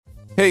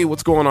Hey,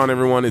 what's going on,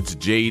 everyone? It's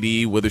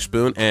JD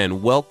Witherspoon,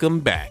 and welcome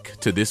back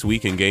to This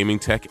Week in Gaming,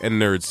 Tech,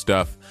 and Nerd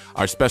Stuff.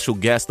 Our special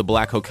guest, the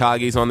Black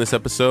Hokage, is on this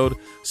episode.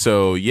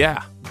 So,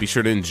 yeah, be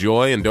sure to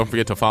enjoy, and don't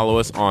forget to follow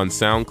us on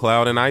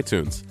SoundCloud and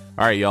iTunes.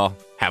 All right, y'all,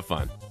 have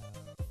fun.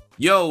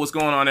 Yo, what's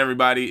going on,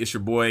 everybody? It's your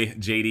boy,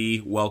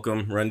 JD.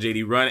 Welcome, Run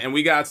JD Run. And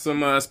we got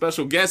some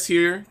special guests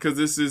here, because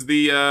this is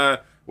the...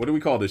 what do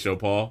we call this show,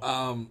 Paul?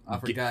 I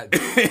forgot.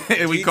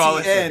 We call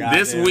it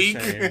This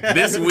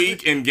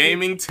Week in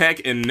Gaming,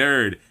 Tech, and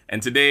Nerd.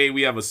 And today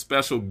we have a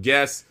special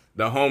guest,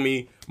 the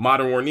homie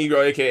Modern War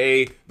Negro,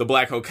 a.k.a. the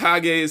Black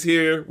Hokage, is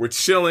here. We're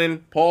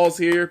chilling. Paul's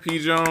here. P.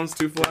 Jones,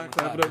 2 Flat.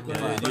 Clap it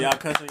up. Do y'all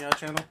cuss on y'all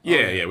channel?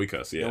 Yeah, we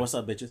cuss, yeah. Yo, what's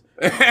up, bitches?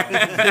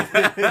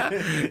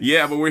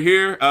 Yeah, but we're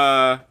here.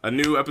 A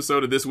new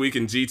episode of This Week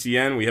in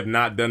GTN. We have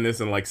not done this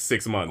in like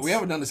 6 months. We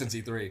haven't done this since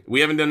E3. We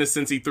haven't done this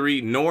since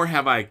E3, nor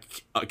have I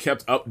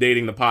kept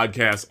updating the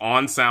podcast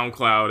on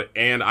SoundCloud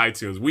and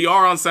iTunes. We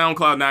are on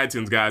SoundCloud and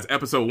iTunes, guys.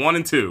 Episode 1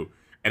 and 2.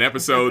 And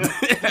episodes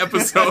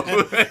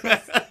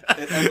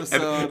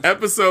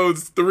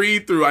 3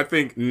 through, I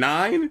think,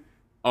 9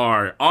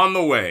 are on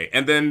the way.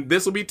 And then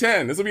this will be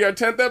 10. This will be our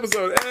 10th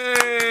episode.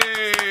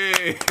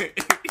 Hey!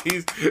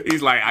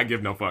 He's like, I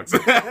give no fucks.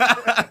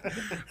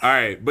 All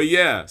right. But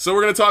yeah, so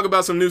we're going to talk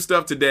about some new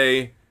stuff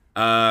today.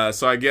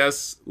 So I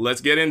guess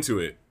let's get into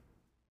it.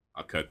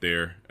 I'll cut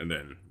there. And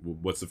then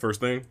what's the first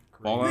thing?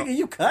 Fallout? Nigga,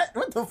 you cut?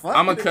 What the fuck?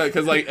 I'm gonna cut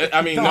because, like,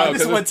 I mean, no,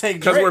 because we're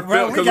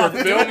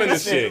filming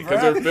this shit.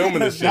 Because we're filming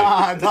this shit.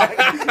 Nah, dog, you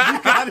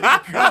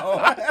gotta go.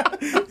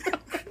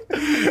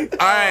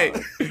 All right.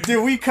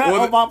 Did we cut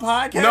on my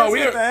podcast? No,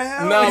 what the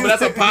hell? No, but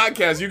that's a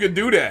podcast. You could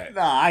do that.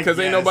 Nah, because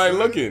ain't nobody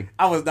looking.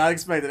 I was not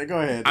expecting it. Go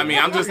ahead. I mean,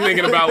 I'm just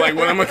thinking about like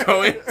what I'm gonna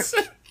go in.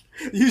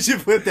 You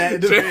should put that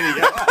in the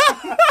video.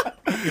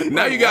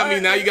 Now you got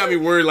me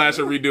worried. I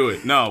should redo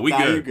it. No, we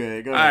good. You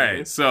good. Go All ahead.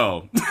 right,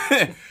 so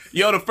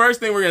yo, the first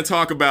thing we're gonna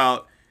talk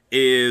about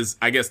is,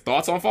 I guess,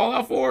 thoughts on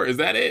Fallout 4. Is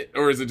that it,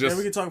 or is it just? Yeah,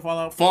 we can talk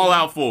Fallout 4.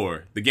 Fallout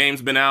 4. The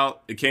game's been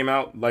out. It came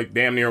out like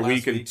damn near a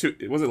week and two.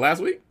 Was it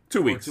last week?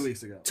 2 weeks. 2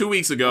 weeks ago. 2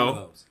 weeks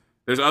ago.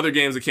 There's other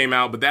games that came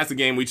out, but that's the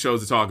game we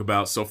chose to talk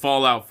about. So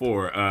Fallout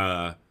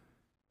 4.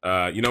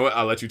 You know what?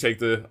 I'll let you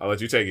take it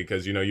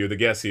because you know you're the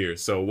guest here.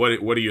 So what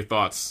are your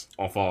thoughts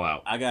on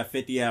Fallout? I got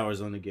 50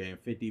 hours on the game,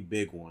 50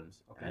 big ones,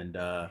 and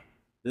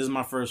this is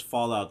my first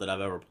Fallout that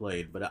I've ever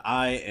played. But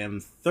I am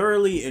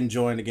thoroughly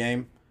enjoying the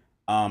game.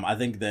 I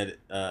think that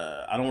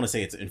I don't want to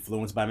say it's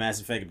influenced by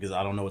Mass Effect because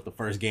I don't know what the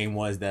first game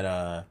was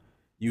that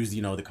used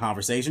the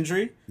conversation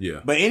tree. Yeah.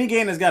 But any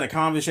game that's got a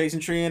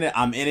conversation tree in it,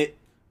 I'm in it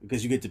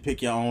because you get to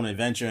pick your own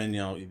adventure and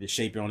you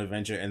shape your own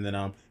adventure. And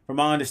then from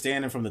my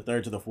understanding, from the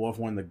third to the fourth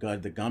one, the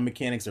gun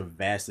mechanics are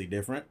vastly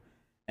different.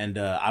 And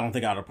I don't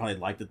think I'd probably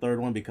like the third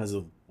one because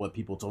of what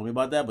people told me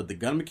about that. But the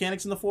gun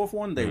mechanics in the fourth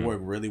one, they work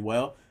really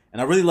well.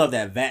 And I really love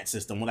that VAT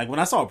system. When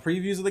I saw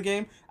previews of the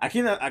game, I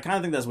kind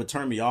of think that's what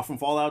turned me off from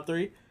Fallout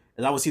 3.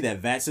 Is I would see that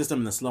VAT system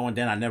and the slowing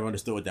down. I never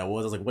understood what that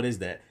was. I was like, what is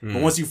that?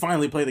 But once you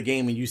finally play the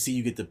game and you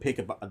get to pick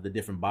the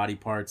different body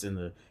parts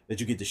and that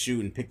you get to shoot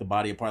and pick the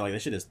body apart, like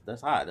that shit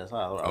that's hot. That's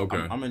hot. Okay.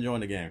 I'm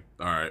enjoying the game.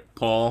 All right,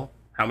 Paul.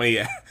 How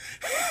many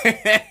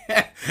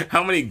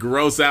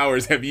gross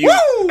hours have you?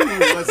 Woo!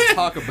 Let's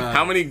talk about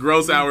How many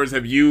gross hours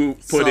have you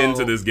put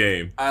into this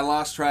game? I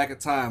lost track of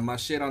time. My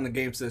shit on the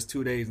game says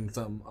 2 days and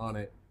something on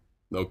it.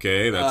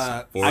 Okay,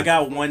 that's 4. I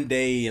got 1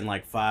 day and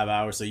like 5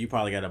 hours, so you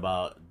probably got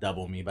about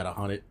double me, about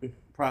 100.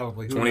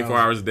 Probably. 24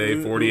 hours a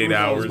day, 48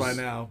 hours by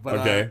now. But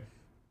okay.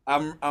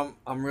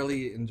 I'm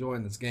really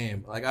enjoying this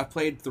game. Like I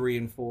played 3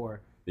 and 4.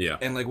 Yeah.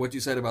 And like what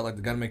you said about like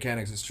the gun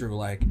mechanics is true.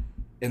 Like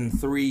in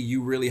 3,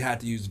 you really had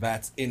to use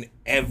VATS in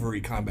every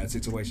combat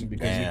situation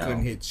because you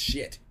couldn't hit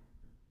shit,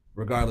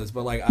 regardless.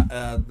 But like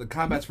the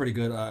combat's pretty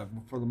good.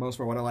 For the most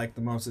part, what I like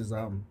the most is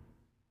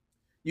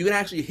you can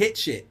actually hit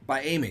shit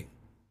by aiming,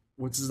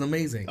 which is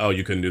amazing. Oh,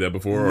 you couldn't do that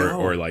before, No.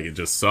 or like it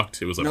just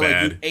sucked. It was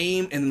Like you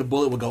aim and then the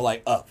bullet would go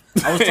like up.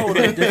 I was told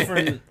a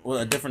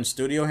different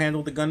studio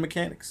handled the gun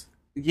mechanics.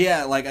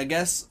 Yeah, like I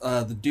guess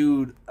this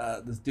dude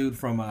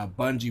from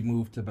Bungie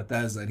moved to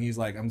Bethesda, and he's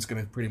like, I'm just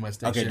gonna pretty much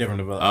take shit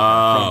different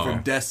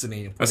from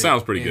Destiny. And that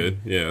sounds pretty good.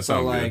 Yeah, that so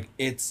sounds like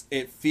good.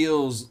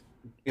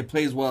 it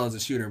plays well as a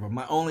shooter. But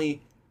my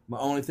only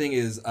thing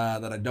is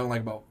that I don't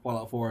like about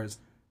Fallout 4 is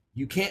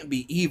you can't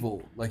be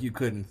evil like you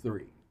could in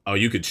 3. Oh,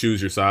 you could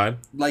choose your side?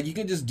 Like you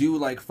can just do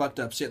like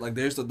fucked up shit. Like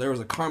there was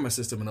a karma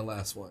system in the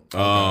last one.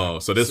 Oh,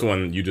 so this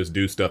one you just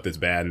do stuff that's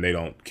bad and they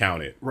don't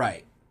count it.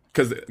 Right.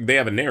 Because they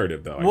have a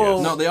narrative, though, I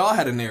guess. No, they all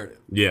had a narrative.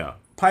 Yeah.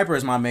 Piper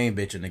is my main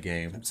bitch in the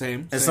game.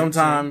 Same. And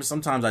sometimes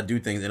I do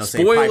things and it'll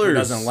say Spoilers. Piper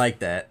doesn't like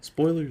that.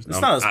 Spoilers?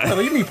 It's not a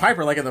spoiler. You mean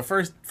Piper like in the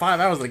first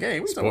 5 hours of the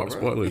game. What you talking about, bro?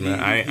 Spoilers, man.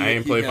 I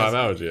ain't played 5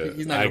 hours yet.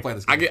 He's not going to play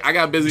this game. I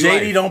got busy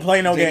JD life. don't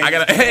play no game.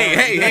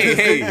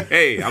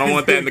 Hey, I don't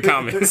want that in the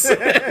comments.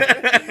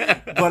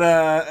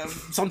 But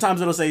sometimes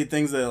it'll say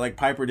things that like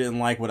Piper didn't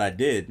like what I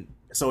did.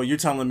 So you're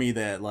telling me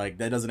that like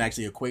that doesn't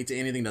actually equate to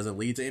anything, doesn't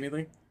lead to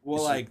anything?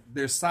 Well, like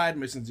there's side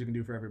missions you can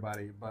do for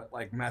everybody, but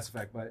like Mass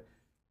Effect. But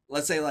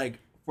let's say like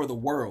for the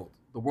world,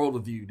 the world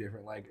will view you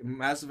different. Like in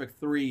Mass Effect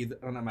 3,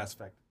 not Mass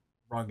Effect,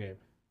 wrong game.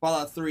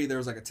 Fallout 3, there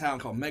was like a town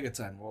called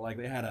Megaton where like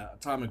they had an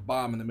atomic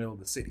bomb in the middle of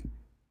the city.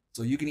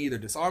 So you can either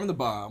disarm the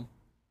bomb,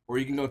 or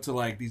you can go to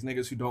like these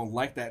niggas who don't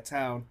like that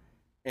town,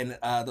 and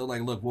they're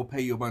like, look, we'll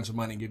pay you a bunch of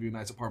money and give you a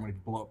nice apartment if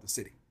you blow up the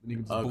city. And you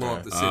can just blow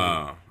up the city.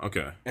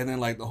 Okay. And then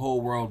like the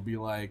whole world be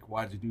like,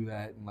 why'd you do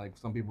that? And like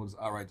some people just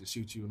outright just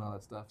shoot you and all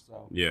that stuff.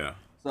 So yeah.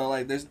 So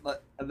like there's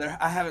like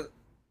I haven't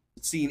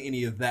seen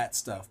any of that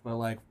stuff, but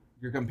like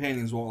your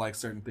companions won't like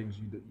certain things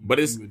you do. But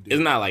it's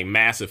not like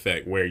Mass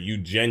Effect where you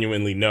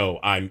genuinely know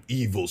I'm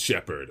evil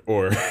Shepard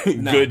or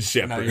good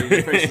Shepard.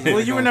 Well,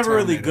 you were never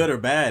really good or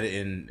bad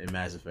in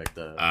Mass Effect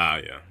though.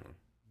 Yeah.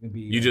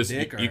 You just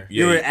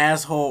you were an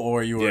asshole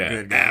or you were a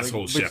good guy.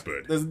 Asshole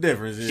Shepard. There's a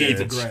difference.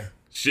 Evil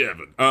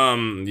Shepard.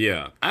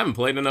 Yeah. I haven't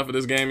played enough of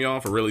this game, y'all,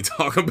 for really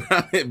talk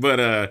about it,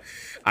 but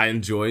I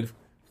enjoyed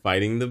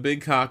fighting the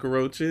big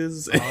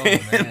cockroaches. Oh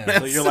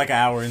man! So you're like an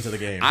hour into the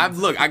game.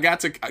 I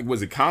got to.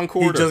 Was it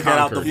Concord? You just got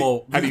out the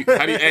vault. How do you?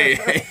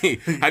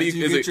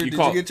 Did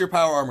you get your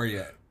power armor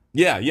yet?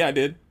 Yeah, I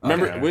did.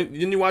 Remember?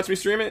 Didn't you watch me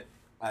stream it?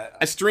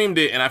 I streamed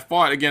it and I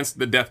fought against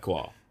the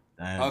Deathclaw.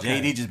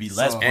 JD just be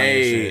less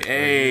playing shit.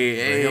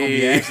 He don't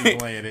be actually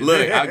playing it.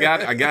 Look,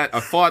 I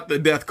fought the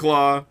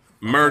Deathclaw,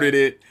 murdered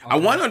it. Okay. I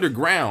went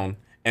underground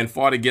and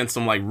fought against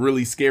some like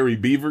really scary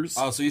beavers.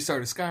 Oh, so you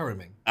started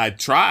Skyrimming. I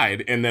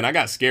tried, and then I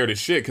got scared as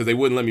shit because they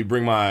wouldn't let me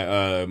bring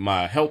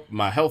my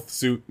health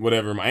suit,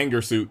 whatever, my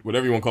anger suit,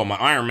 whatever you want to call it, my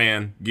Iron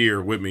Man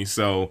gear with me.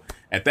 So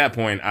at that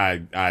point,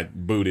 I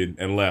booted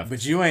and left.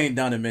 But you ain't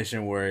done a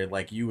mission where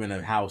like you in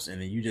a house and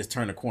then you just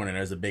turn the corner and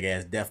there's a big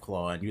ass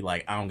Deathclaw and you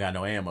like, I don't got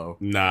no ammo.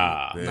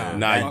 Nah.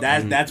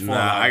 That's fun.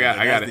 I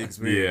got it.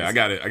 Yeah, I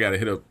got to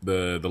hit up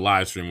the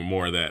live stream with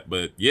more of that.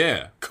 But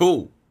yeah,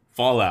 cool.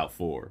 Fallout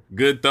 4.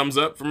 Good thumbs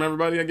up from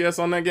everybody, I guess,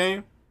 on that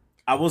game.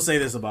 I will say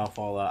this about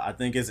Fallout. I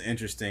think it's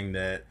interesting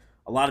that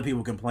a lot of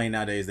people complain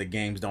nowadays that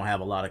games don't have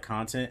a lot of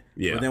content.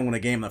 Yeah. But then when a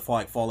game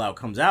like Fallout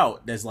comes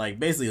out, that's like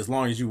basically as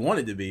long as you want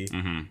it to be,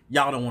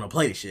 y'all don't want to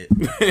play the shit.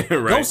 Right.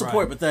 Go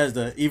support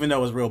Bethesda, even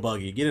though it's real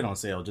buggy. Get it on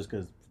sale just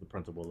because the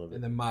principle of it.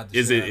 And then mod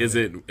is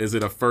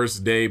it a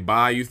first day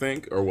buy, you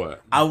think, or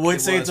what? I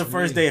would say it's a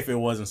first day if it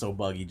wasn't so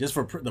buggy. Just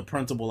for the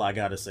principle, I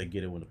gotta say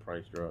get it when the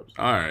price drops.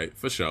 All right,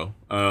 for sure.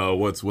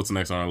 What's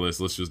next on our list?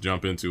 Let's just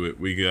jump into it.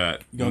 We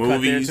got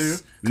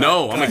movies.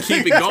 No, I'm gonna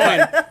keep it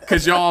going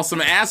because y'all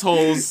some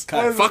assholes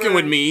fucking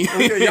with me.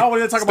 Okay, y'all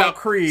want to talk about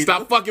Creed?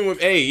 Stop fucking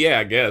with. Hey, yeah,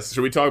 I guess.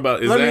 Should we talk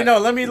about?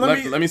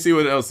 Let me see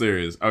what else there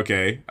is.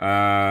 Okay.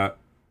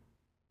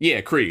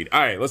 Yeah, Creed. All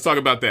right, let's talk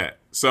about that.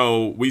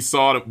 So we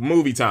saw the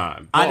movie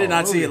time. I did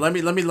not see it. Let me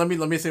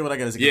say what I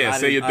gotta say. Yeah,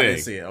 say your thing. I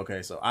didn't see it.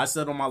 Okay, so I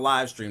said on my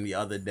live stream the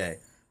other day,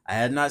 I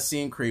had not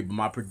seen Creed, but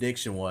my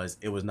prediction was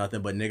it was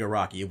nothing but nigga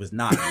Rocky. It was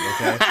not me,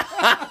 okay?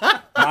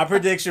 My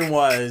prediction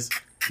was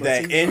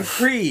that in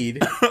Creed,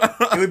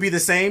 it would be the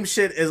same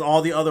shit as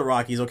all the other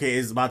Rockies, okay?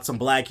 It's about some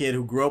black kid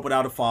who grew up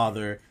without a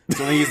father.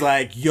 So then he's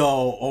like,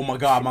 yo, oh my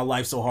God, my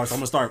life's so hard, so I'm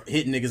gonna start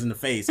hitting niggas in the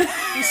face.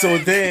 So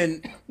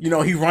then,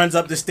 he runs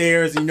up the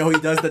stairs and, he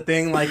does the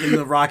thing like in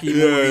the Rocky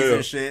movies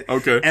and shit.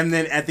 Okay. And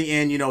then at the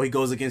end, he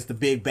goes against the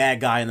big bad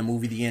guy in the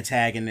movie, the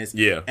antagonist.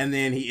 Yeah. And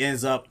then he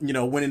ends up,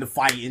 winning the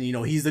fight and,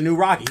 he's the new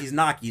Rocky. He's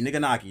Naki,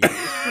 nigga Naki.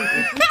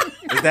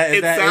 Is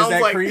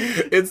that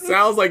Creed? It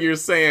sounds like you're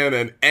saying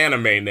an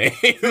anime name.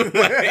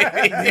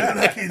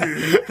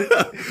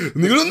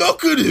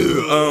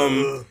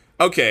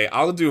 Okay,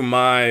 I'll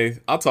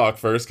talk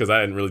first because I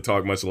didn't really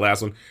talk much the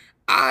last one.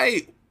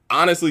 I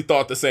honestly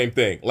thought the same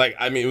thing. Like,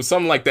 I mean, it was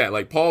something like that.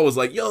 Like, Paul was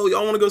like, yo,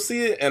 y'all want to go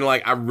see it? And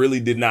like, I really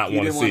did not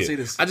want to see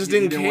it. I just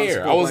didn't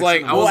care. I was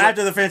like,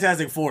 after the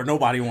Fantastic Four,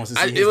 nobody wants to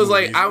see it. It was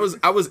like, I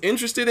was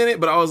interested in it,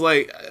 but I was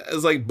like,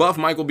 it's like buff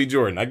Michael B.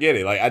 Jordan. I get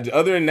it. Like,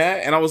 other than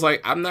that, and I was like,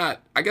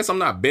 I guess I'm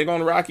not big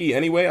on Rocky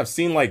anyway. I've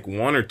seen like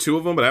one or two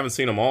of them, but I haven't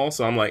seen them all.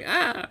 So I'm like,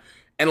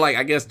 And like,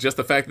 I guess just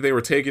the fact that they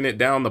were taking it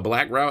down the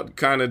black route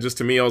kind of just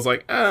to me, I was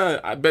like,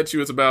 I bet you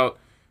it's about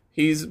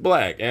he's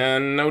black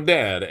and no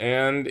dad.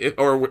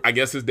 Or I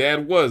guess his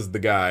dad was the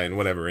guy and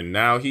whatever. And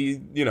now he,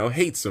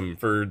 hates him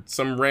for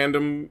some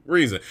random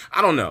reason.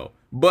 I don't know.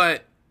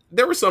 But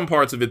there were some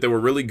parts of it that were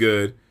really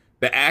good.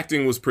 The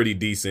acting was pretty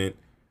decent.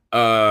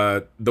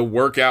 The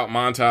workout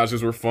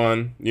montages were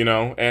fun,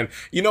 And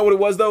you know what it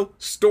was, though?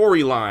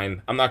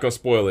 Storyline. I'm not going to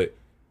spoil it.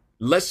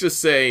 Let's just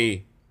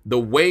say the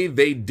way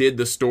they did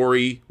the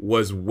story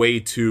was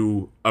way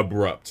too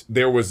abrupt.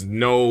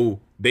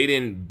 They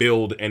didn't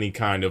build any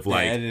kind of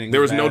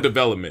there was no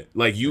development.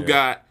 Like you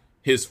got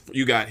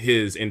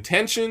his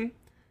intention,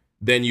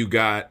 then you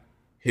got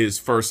his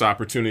first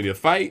opportunity to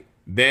fight,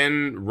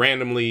 then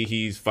randomly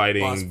he's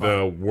fighting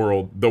the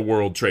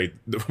World Trade.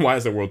 Why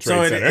is the World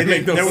Trade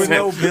Center? There was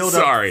no build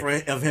up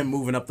of him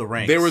moving up the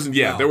ranks.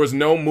 There was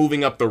no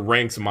moving up the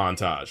ranks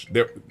montage.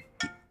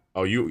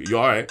 Oh, you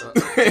all right?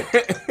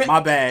 My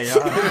bad,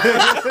 y'all.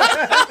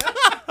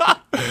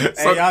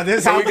 Hey, y'all,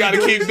 this so we gotta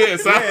keep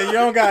this. Huh? Yeah, you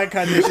don't gotta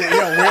cut this shit. Yo,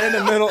 we're in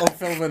the middle of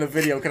filming a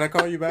video. Can I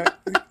call you back?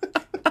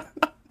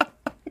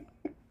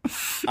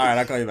 All right,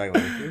 I'll call you back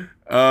later.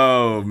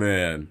 Oh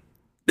man,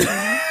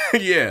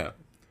 Yeah.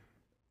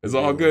 It's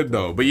all good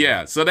though. But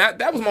yeah, so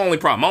that was my only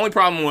problem. My only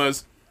problem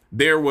was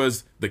there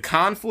was the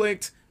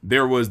conflict,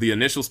 there was the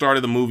initial start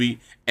of the movie,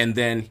 and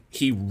then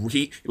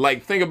he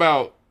like, think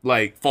about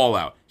like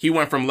Fallout. He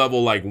went from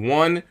level like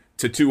 1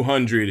 to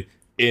 200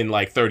 in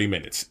like 30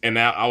 minutes. And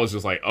now I was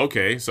just like,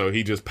 okay, so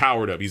he just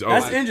powered up.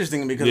 That's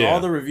interesting because all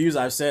the reviews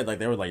I've said, like,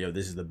 they were like, yo,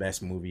 this is the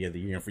best movie of the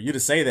year. And for you to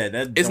say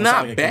that it's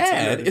not like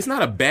bad. It's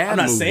not a bad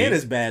movie. I'm not saying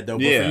it's bad though,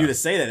 but for you to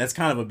say that, that's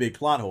kind of a big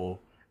plot hole.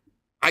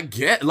 I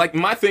get, like,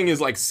 my thing is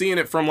like seeing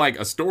it from like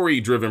a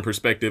story driven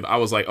perspective. I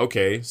was like,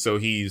 okay, so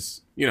he's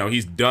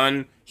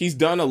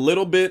done a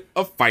little bit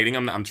of fighting.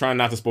 I'm trying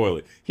not to spoil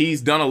it. He's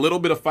done a little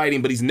bit of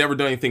fighting, but he's never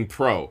done anything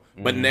pro.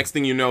 But next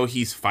thing you know,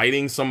 he's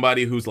fighting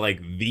somebody who's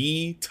like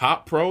the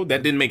top pro.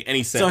 That didn't make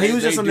any sense. So he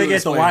was just some nigga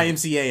at the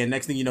YMCA, and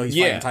next thing you know, he's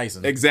fighting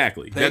Tyson.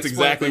 Exactly. That's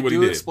exactly what he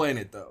did. Explain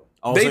it though.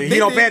 Oh, so he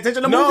don't pay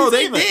attention to movies? No,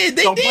 they did.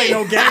 They don't did. play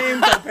no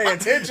games. Don't pay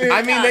attention.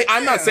 I mean,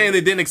 I'm not saying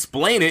they didn't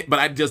explain it, but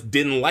I just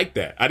didn't like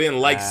that. I didn't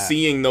like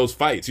seeing those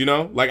fights. You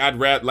know, like I'd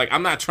rather, like,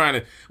 I'm not trying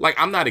to, like,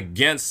 I'm not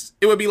against.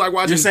 It would be like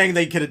watching. You're saying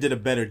they could have did a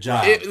better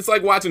job. It's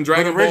like watching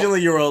Dragon Ball.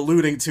 Originally, you were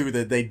alluding to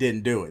that they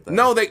didn't do it. Though.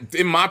 No, they.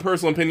 In my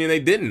personal opinion, they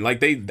didn't.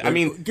 Like I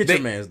mean, get your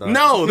man's dog.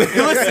 No,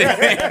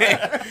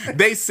 listen.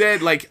 They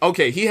said like,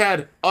 okay, he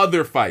had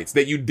other fights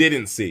that you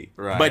didn't see,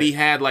 but he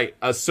had like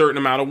a certain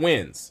amount of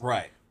wins,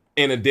 right?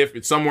 In a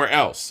different somewhere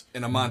else.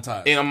 In a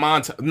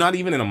montage. Not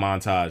even in a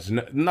montage.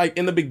 Like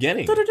in the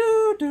beginning.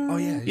 Oh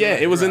yeah. Yeah,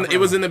 it was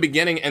in the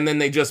beginning, and then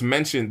they just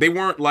mentioned they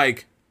weren't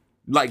like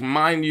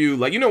mind you,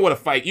 like, you know what a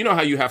fight, you know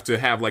how you have to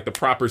have like the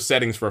proper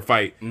settings for a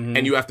fight,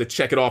 and you have to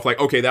check it off like,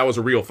 okay, that was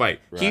a real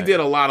fight. Right. He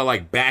did a lot of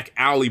like back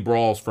alley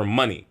brawls for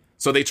money.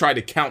 So they tried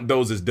to count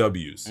those as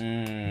W's.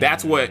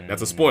 That's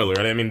a spoiler.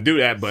 I didn't mean to do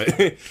that,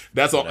 but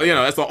that's all. You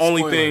know, that's the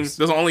only thing. That's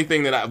the only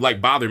thing that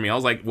like bothered me. I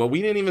was like, well,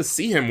 we didn't even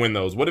see him win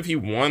those. What if he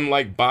won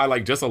like by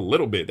like just a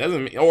little bit?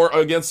 Or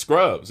against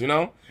Scrubs? You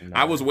know,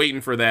 I was waiting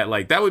for that.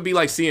 Like that would be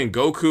like seeing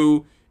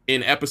Goku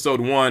in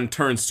episode 1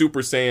 turn Super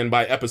Saiyan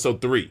by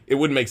episode 3. It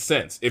wouldn't make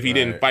sense if he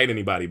didn't fight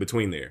anybody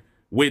between there.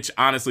 Which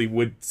honestly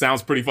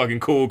sounds pretty fucking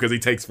cool because he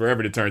takes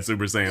forever to turn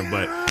Super Saiyan.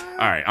 But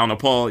all right, I don't know,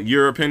 Paul,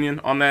 your opinion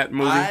on that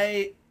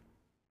movie?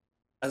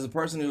 As a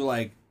person who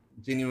like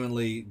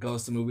genuinely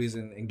goes to movies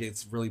and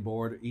gets really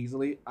bored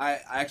easily, I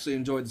actually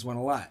enjoyed this one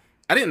a lot.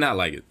 I did not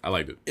like it. I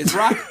liked it.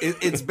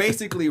 It's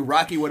basically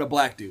Rocky with a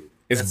black dude.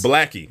 It's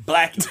Blackie.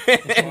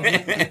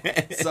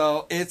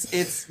 So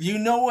it's you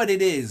know what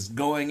it is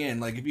going in.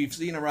 Like if you've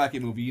seen a Rocky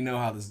movie, you know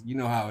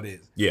how it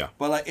is. Yeah.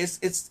 But like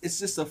it's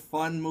just a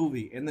fun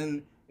movie, and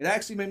then it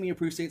actually made me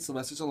appreciate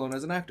Sylvester Stallone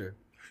as an actor.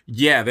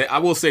 Yeah, I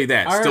will say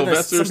that.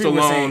 Sylvester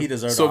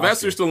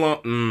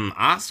Stallone,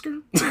 Oscar?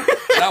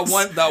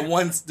 that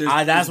one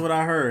that's what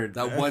I heard.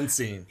 That one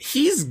scene.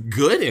 He's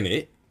good in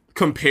it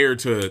compared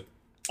to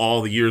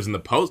all the years in the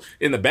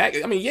back.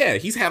 I mean, yeah,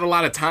 he's had a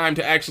lot of time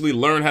to actually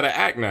learn how to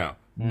act now.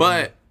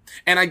 But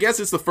and I guess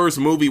it's the first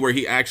movie where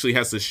he actually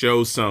has to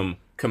show some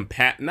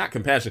not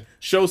compassion,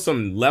 show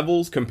some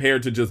levels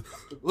compared to just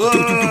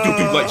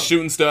like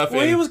shooting stuff.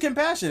 Well, he was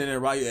compassionate in it,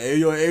 right? Hey,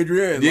 yo,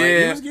 Adrian.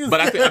 Yeah, like,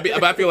 but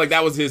I feel like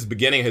that was his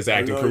beginning of his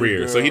acting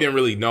career, so he didn't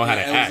really know how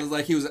to act. It was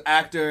like he was an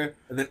actor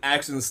and then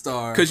action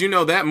star. Because you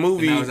know that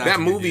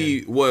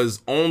movie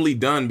was only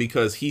done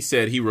because he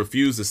said he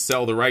refused to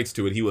sell the rights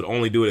to it. He would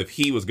only do it if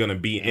he was going to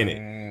be in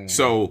it.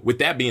 So with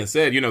that being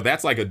said, you know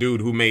that's like a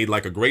dude who made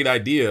like a great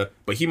idea,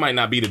 but he might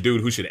not be the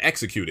dude who should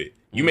execute it.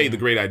 You made the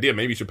great idea.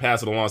 Maybe you should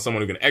pass it along to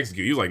someone who can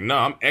execute. He was like, no,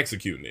 I'm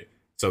executing it.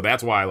 So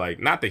that's why, like,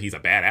 not that he's a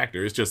bad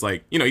actor. It's just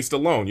like, you know, he's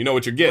Stallone. You know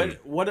what you're getting.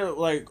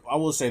 Like, I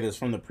will say this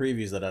from the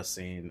previews that I've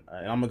seen.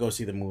 And I'm going to go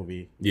see the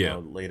movie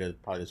later,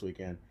 probably this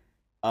weekend.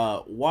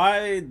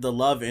 Why the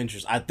love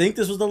interest? I think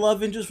this was the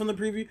love interest from the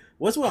preview.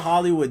 What's with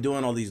Hollywood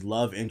doing all these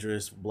love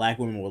interests, black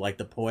women with, like,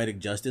 the poetic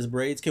justice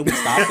braids? Can we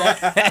stop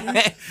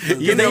that?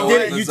 Did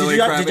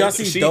y'all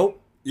see Dope?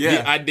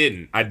 Yeah, I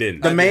didn't.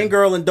 The main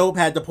girl in Dope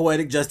had the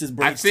poetic justice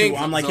braids too.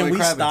 I'm like, can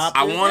we stop?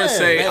 I want to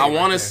say,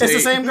 it's the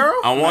same girl.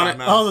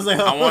 No,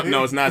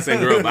 it's not the same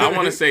girl. But I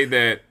want to say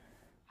that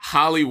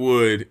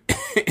Hollywood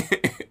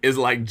is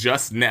like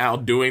just now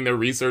doing their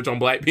research on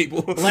black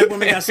people. Black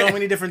women got so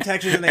many different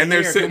textures in their and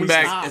they're hair. sitting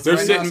back. They're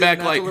sitting back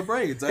like,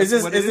 is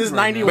this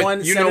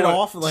 91? You know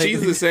what? She's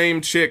the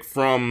same chick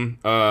from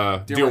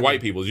Dear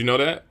White People. Did you know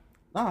that?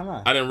 No, I'm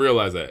not. I didn't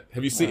realize that.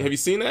 Have you seen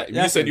that?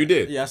 Yeah, you said you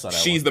did. Yeah, I saw that.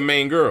 She's the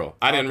main girl.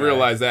 I didn't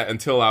realize that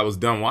until I was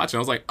done watching. I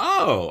was like,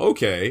 oh,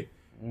 okay.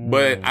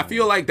 But I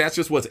feel like that's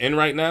just what's in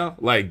right now.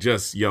 Like,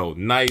 just,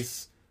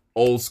 nice,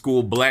 old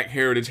school black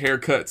heritage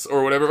haircuts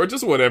or whatever. Or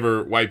just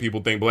whatever white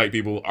people think black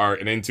people are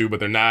into, but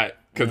they're not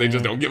because they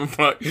just don't give a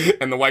fuck.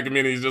 And the white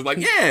community is just like,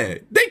 yeah,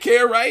 they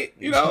care, right?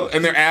 You know?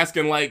 And they're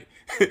asking, like,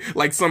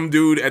 like some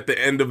dude at the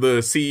end of the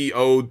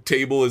CEO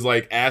table is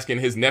like asking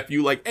his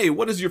nephew, like, hey,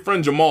 what is your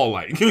friend Jamal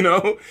like? You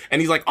know?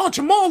 And he's like, oh,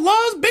 Jamal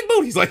loves big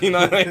booties. Like, you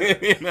know.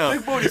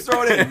 Big booties,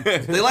 throw it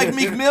in. They like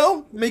Meek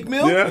Mill? Meek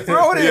Mill? Yeah.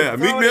 Throw it in. Yeah,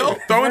 Meek Mill.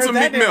 Throw in some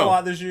Meek Mill. A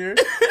lot this year.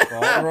 For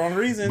all the wrong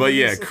reasons. But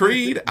yeah,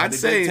 Creed, I'd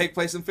say take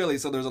place in Philly,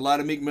 so there's a lot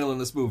of Meek Mill in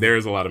this movie. There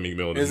is a lot of Meek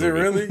Mill in this movie.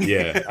 Is it really?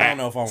 Yeah. I don't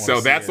know if I want to So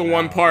see that's it the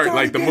one now. part,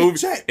 like the movie.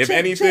 If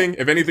anything,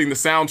 the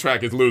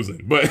soundtrack is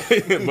losing. But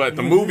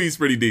the movie's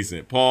pretty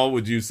decent. Paul,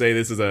 would you say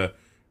this is a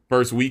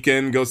first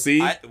weekend go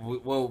see?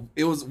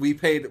 We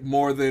paid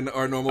more than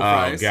our normal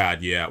price. Oh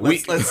God, yeah.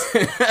 Let's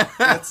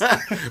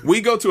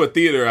We go to a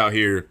theater out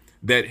here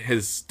that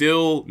has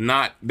still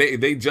not.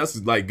 They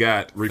just like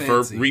got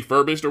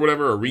refurbished or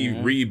whatever, or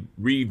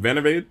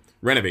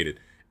renovated,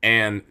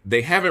 and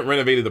they haven't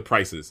renovated the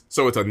prices.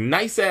 So it's a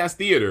nice ass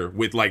theater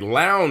with like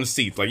lounge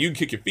seats, like you can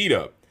kick your feet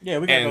up. Yeah,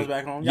 we got those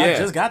back home. Y'all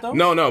just got those?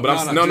 No, but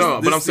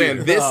I'm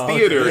saying this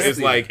theater is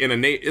theater. like in a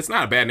it's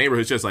not a bad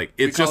neighborhood. It's just like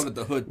We call it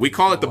the hood. We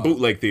call it the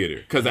bootleg theater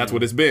because that's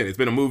what it's been. It's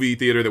been a movie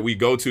theater that we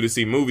go to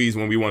see movies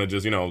when we want to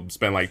just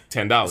spend like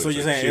 $10. So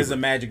you're saying it's a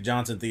Magic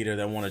Johnson theater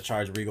that want to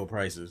charge regal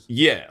prices?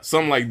 Yeah,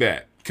 something like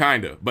that,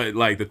 kind of. But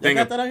like the thing,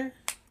 got that out here?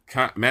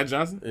 Matt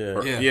Johnson?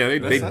 Yeah.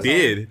 They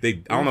did.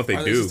 I don't know if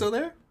they do. Still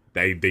there?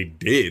 They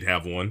did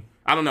have one.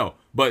 I don't know.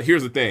 But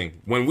here's the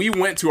thing: when we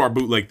went to our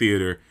bootleg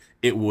theater,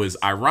 it was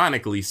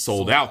ironically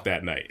sold out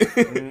that night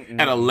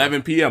at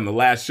 11 p.m. the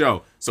last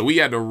show. So we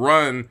had to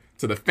run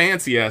to the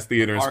fancy ass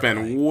theater and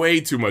spend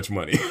way too much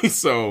money.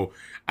 So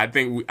I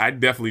think I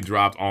definitely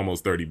dropped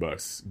almost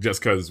 $30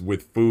 just because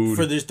with food.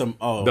 For this, the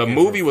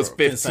movie was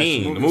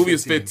 15. The movie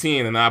was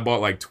 15, and I bought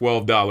like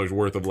 $12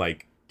 worth of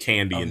like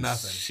candy and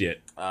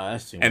shit.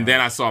 That's too much. And then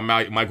I saw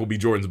Michael B.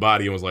 Jordan's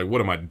body and was like,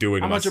 what am I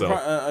doing to myself?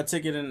 How much a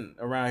ticket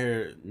around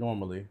here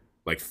normally?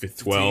 Like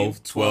 12,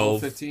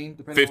 15,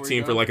 depending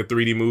 15 for like a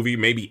 3D movie,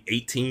 maybe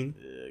 18.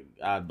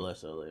 God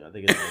bless LA. I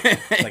think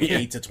it's like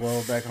 8 to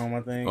 12 back home,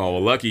 I think. Oh,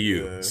 well, lucky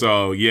you. Yeah.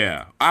 So,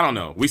 yeah, I don't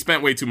know. We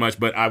spent way too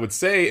much, but I would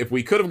say if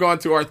we could have gone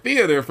to our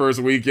theater first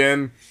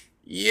weekend,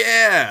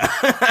 yeah.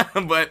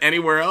 But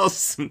anywhere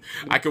else,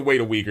 I could wait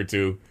a week or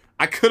two.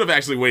 I could have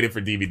actually waited for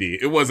DVD.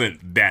 It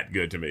wasn't that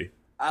good to me.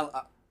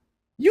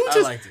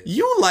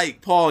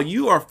 Paul,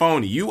 you are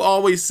phony. You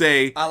always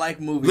say, I like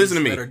movies. Listen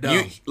to me. That are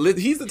dumb.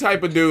 He's the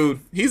type of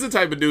dude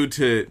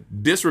to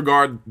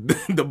disregard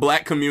the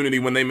black community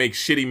when they make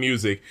shitty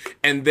music,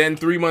 and then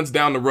 3 months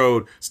down the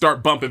road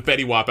start bumping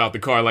Fetty Wap out the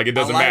car like it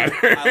doesn't matter.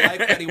 I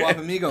like Fetty Wap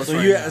Amigos.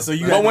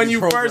 But when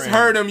you first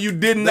heard him, you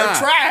did not.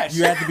 They're trash.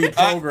 You have to be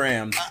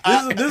programmed.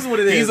 This is what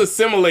it is. He's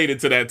assimilated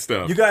to that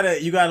stuff. You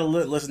gotta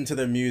listen to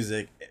their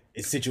music.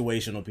 It's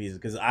situational pieces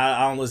because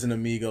I don't listen to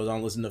Migos, I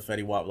don't listen to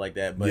Fetty Wap like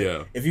that.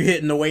 But if you hit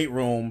in the weight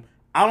room,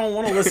 I don't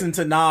want to listen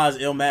to Nas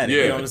Illmatic.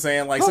 You know what I'm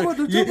saying? Like, so,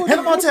 hit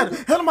him on 10,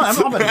 hit him on. I'm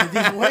gonna hit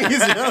these ways. You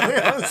know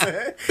what I'm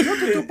saying?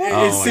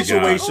 It's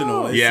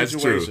situational. It's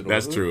true.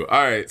 That's true.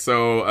 All right.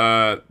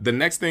 So the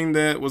next thing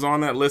that was on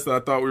that list that I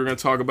thought we were going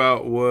to talk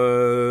about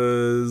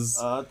was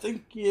I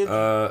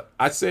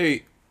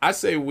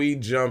say we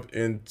jump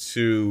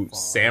into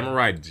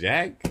Samurai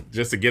Jack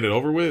just to get it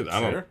over with.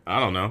 I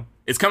don't know.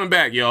 It's coming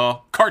back,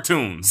 y'all.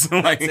 Cartoons.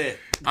 Like, that's it.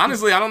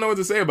 Honestly, I don't know what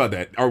to say about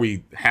that. Are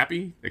we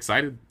happy?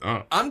 Excited?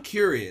 I'm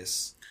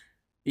curious.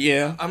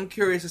 Yeah. I'm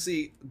curious to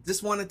see.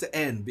 Just wanted to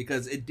end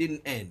because it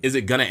didn't end. Is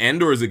it gonna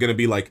end or is it gonna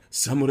be like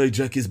Samurai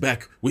Jack is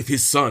back with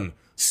his son,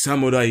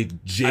 Samurai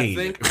Jane?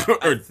 Wait,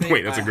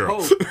 that's a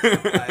girl.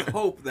 I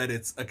hope that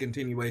it's a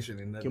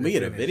continuation. Can we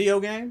get a video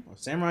game? A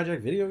Samurai Jack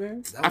video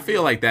game? I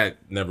feel like that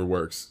never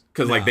works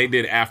because like they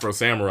did Afro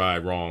Samurai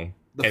wrong.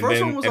 The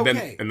first one was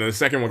okay. And then the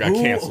second one got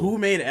canceled. Who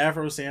made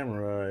Afro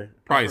Samurai?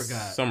 Probably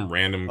some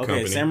random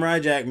company.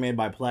 Samurai Jack made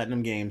by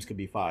Platinum Games could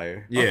be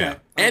fire. Yeah. Okay,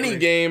 any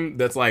game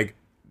that's like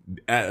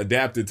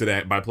adapted to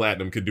that by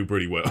Platinum could do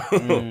pretty well.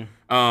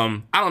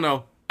 I don't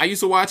know. I used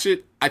to watch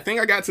it. I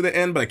think I got to the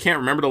end, but I can't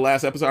remember the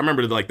last episode. I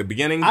remember like the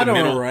beginning, I don't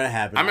remember what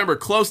happened. I remember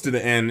close to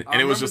the end,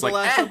 and it was just like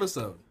last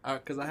episode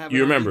because I have.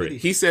 You remember it?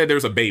 He said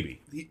there's a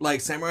baby. Like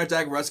Samurai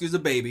Jack rescues a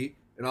baby.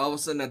 And all of a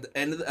sudden, at the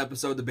end of the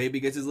episode, the baby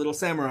gets his little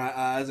samurai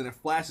eyes, and it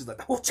flashes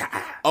like,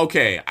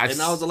 okay. And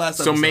that was the last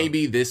episode. So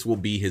maybe this will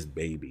be his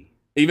baby.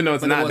 Even though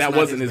that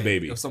wasn't his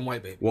baby. It was some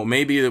white baby. Well,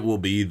 maybe it will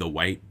be the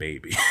white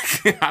baby.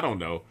 I don't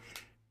know.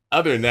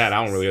 Other than that,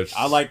 I don't really.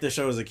 I liked the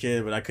show as a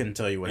kid, but I couldn't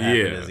tell you what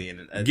happened as the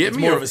end. Get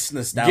me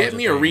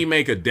a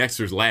remake of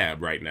Dexter's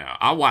Lab right now.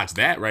 I'll watch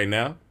that right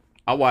now.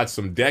 I'll watch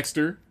some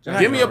Dexter.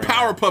 Give me a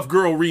Powerpuff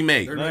Girl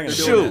remake. They're doing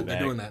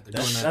that.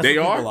 They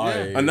are?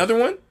 Yeah. Another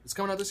one? It's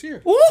coming out this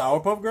year. Woo!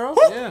 Powerpuff Girls?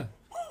 Yeah.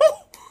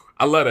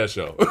 I love that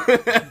show.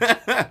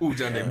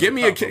 Give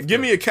me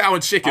a cow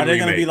and chicken. Are they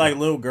remake. gonna be like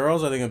little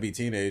girls or are they gonna be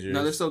teenagers?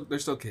 No, they're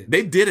still kids.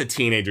 They did a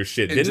teenager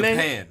shit, didn't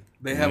Japan.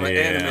 They have an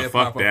anime of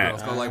fuck Powerpuff that.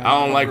 Girls called, like, I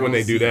don't like when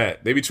they do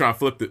that. They be trying to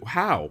flip the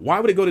how? Why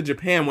would it go to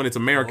Japan when it's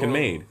American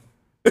made?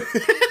 He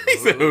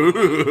said,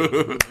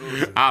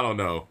 I don't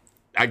know.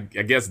 I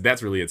guess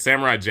that's really it.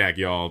 Samurai Jack,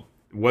 y'all.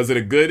 Was it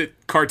a good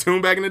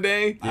cartoon back in the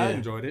day? I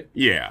enjoyed it.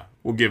 Yeah,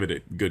 we'll give it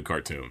a good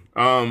cartoon.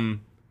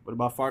 What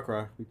about Far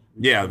Cry?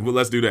 Yeah, well,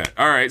 let's do that.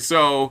 All right,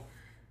 so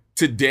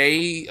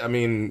today, I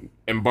mean,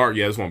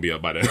 this won't be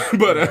up by then.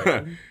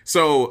 But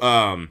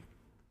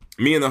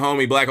me and the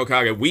homie Black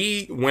Hokage,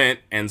 we went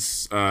and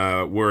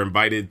were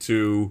invited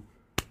to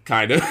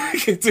kind of to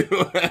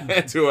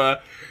Ubisoft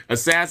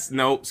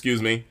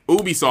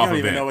I don't event.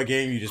 even know what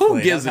game you just Who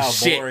played. gives That's a how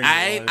shit? boring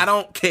it was. I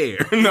don't care.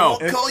 No.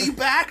 I'll call you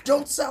back.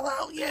 Don't sell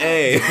out yet.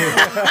 Hey.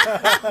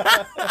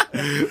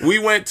 We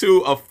went to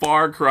a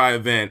Far Cry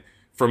event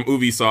from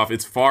Ubisoft.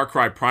 It's Far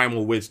Cry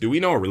Primal Witch. Do we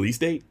know a release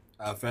date?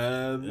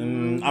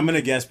 I'm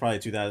gonna guess probably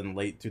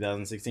late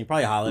 2016,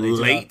 probably holiday.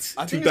 Late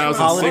I think it's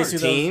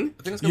 2016?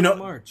 I think it's going to be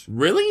March.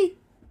 Really?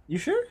 You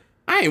sure?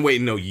 I ain't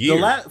waiting no year.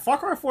 Far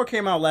Cry 4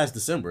 came out last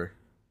December,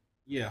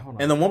 Yeah, hold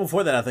on. and the one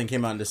before that I think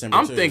came out in December.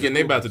 I'm too. thinking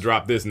they about to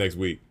drop this next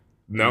week.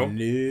 No? No.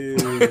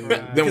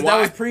 Then Because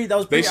why? that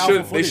was They pre-alpha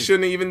should. They footage.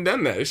 shouldn't have even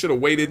done that. They should have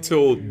waited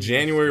till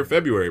January or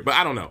February. But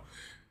I don't know.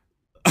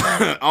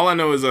 All I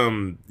know is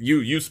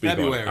you speak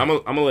February. on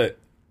it. I'm gonna let.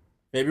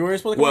 February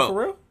is supposed to come out for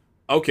real?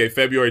 Okay,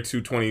 February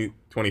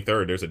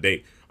 23rd. There's a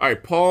date. All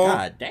right, Paul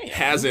God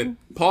damn.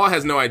 Paul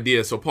has no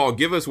idea. So Paul,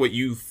 give us what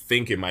you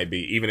think it might be.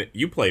 Even if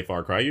you play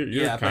Far Cry, you're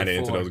Yeah, I kind of played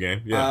into 4. those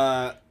games.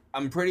 Yeah.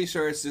 I'm pretty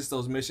sure it's just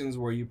those missions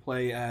where you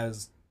play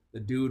as the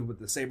dude with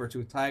the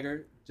saber-toothed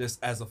tiger,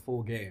 just as a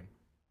full game.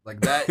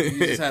 Like that, you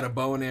just had a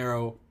bow and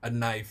arrow, a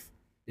knife,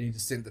 and you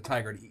just sent the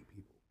tiger to eat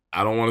people.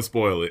 I don't want to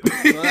spoil it.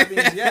 So that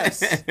means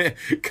yes.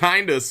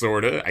 Kinda,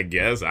 sorta. I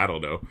guess. I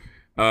don't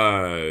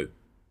know.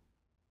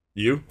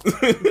 You?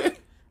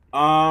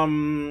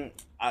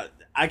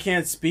 I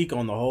can't speak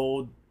on the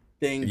whole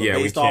thing, but Yeah,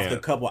 we based off the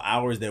can't. couple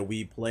hours that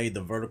we played,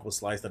 the vertical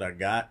slice that I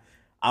got,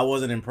 I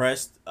wasn't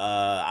impressed.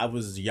 I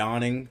was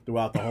yawning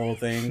throughout the whole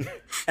thing,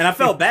 and I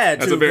felt bad.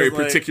 That's too, a very 'cause,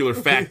 like, particular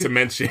fact to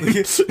mention. I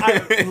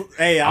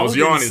was was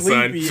yawning,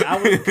 sleepy.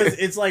 son. Because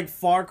it's like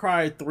Far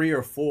Cry 3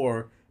 or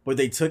 4, but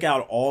they took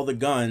out all the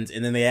guns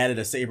and then they added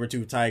a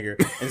saber-tooth tiger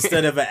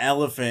instead of an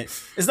elephant.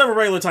 Instead of a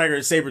regular tiger,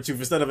 it's saber-tooth.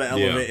 Instead of an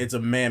elephant, it's a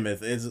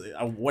mammoth. It's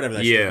whatever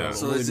that shit Yeah. is.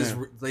 So it's just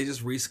they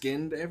just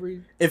reskinned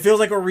every. It feels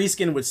like a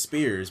reskin with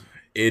spears.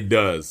 It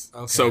does.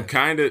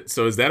 Okay.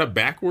 So is that a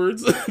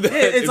backwards? It's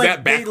Is like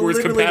that they backwards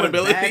literally went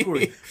compatibility?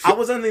 backwards. I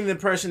was under the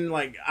impression,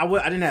 like, I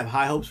didn't have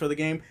high hopes for the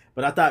game,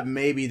 but I thought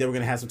maybe they were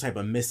going to have some type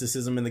of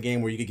mysticism in the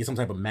game where you could get some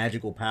type of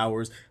magical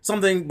powers.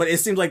 Something, but it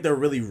seems like they're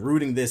really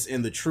rooting this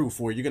in the truth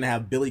where you're going to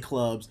have billy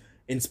clubs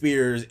and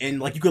spears and,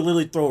 like, you could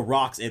literally throw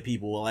rocks at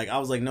people. Like, I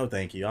was like, no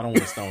thank you. I don't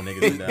want to stone niggas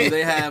to Do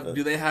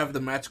death. they have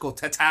the magical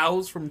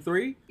tataus from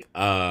 3? See,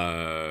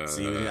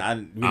 I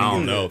we didn't don't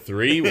get know. that.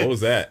 3? What was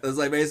that? It's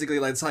like basically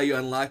like that's how you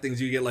unlock things.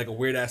 You get like a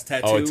weird ass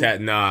tattoo. Oh,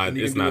 nah, and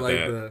you it's can do, not like,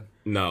 that.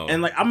 No.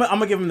 And, like, I'm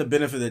gonna give them the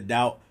benefit of the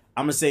doubt.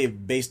 I'm gonna say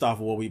based off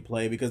of what we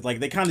play because like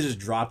they kind of just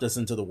dropped us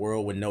into the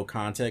world with no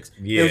context.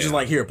 It Yeah. was just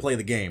like here, play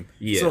the game.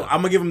 Yeah. So I'm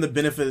gonna give them the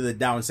benefit of the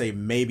doubt and say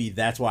maybe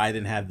that's why I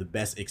didn't have the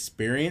best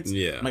experience.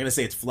 Yeah. I'm not gonna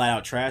say it's flat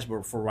out trash,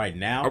 but for right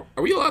now,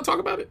 Are we allowed to talk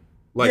about it?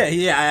 Like,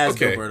 yeah. I asked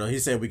okay. Gilberto. He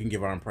said we can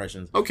give our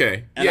impressions.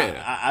 Okay. And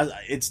Yeah. I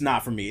it's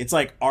not for me. It's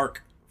like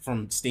Ark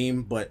from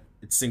Steam, but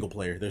it's single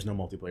player. There's no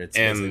multiplayer. It's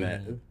basically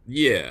that.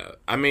 Yeah,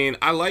 I mean,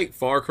 I like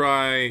Far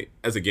Cry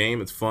as a game.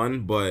 It's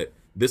fun, but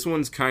this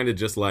one's kind of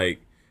just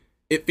like,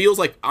 it feels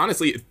like,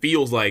 honestly, it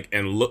feels like,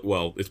 and look,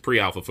 well, it's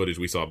pre-alpha footage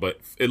we saw, but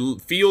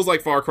it feels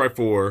like Far Cry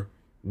 4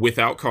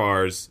 without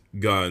cars,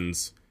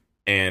 guns,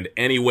 and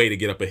any way to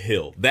get up a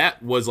hill.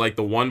 That was like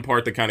the one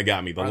part that kind of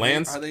got me. The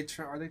lands, Are they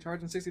charging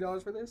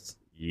 $60 for this?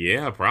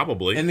 yeah,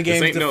 probably. In the this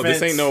game's this ain't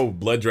defense- no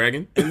Blood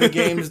Dragon. In the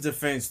game's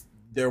defense,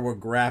 there were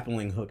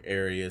grappling hook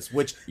areas,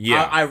 which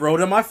Yeah. I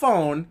wrote on my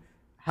phone.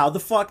 How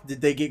the fuck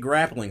did they get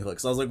grappling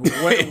hooks? I was like,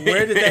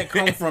 where did that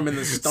come from in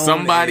the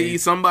stone age?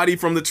 Somebody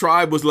from the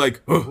tribe was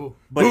like, oh,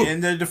 But in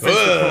the defense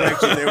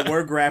correction, there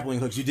were grappling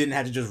hooks. You didn't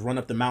have to just run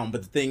up the mountain.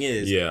 But the thing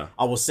is, Yeah.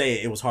 I will say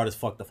it was hard as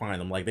fuck to find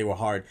them. Like, they were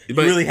hard. You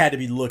But really had to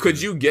be looking.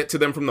 could you get to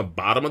them from the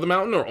bottom of the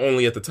mountain or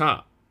only at the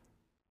top?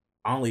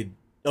 Oh,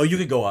 you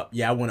could go up.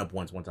 Yeah, I went up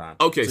one time.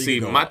 Okay, So you see,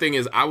 could go my up. thing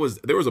is,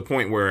 there was a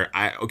point where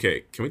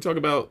can we talk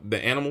about the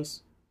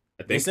animals?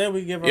 I They said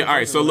we give. Yeah, all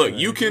right. So look,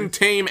 you can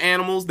tame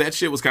animals. That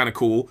shit was kind of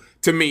cool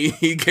to me.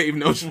 He gave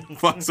no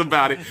fucks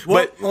about it.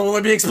 But Well,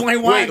 let me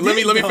explain why. wait,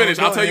 let me finish.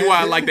 I'll tell you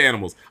why I like that. the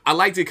animals. I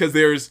liked it because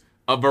there's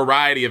a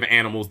variety of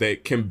animals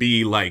that can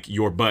be like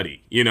your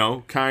buddy. You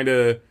know, kind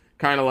of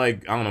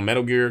like, I don't know,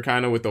 Metal Gear,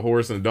 kind of with the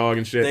horse and the dog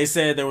and shit. They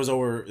said there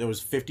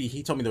was 50.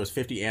 He told me there was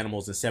 50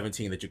 animals and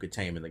 17 that you could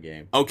tame in the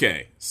game.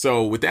 Okay,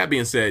 so with that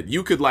being said,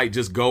 you could like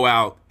just go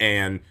out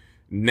and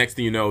next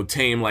thing you know,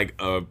 tame like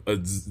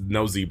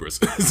no zebras.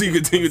 So you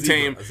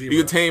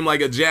could tame like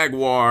a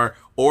jaguar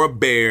or a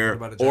bear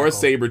What about a or a jackal?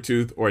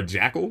 saber-tooth or a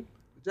jackal.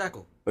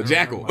 Jackal. A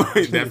jackal.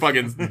 That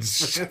fucking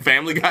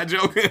Family Guy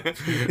joke.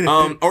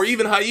 Or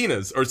even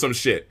hyenas or some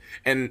shit.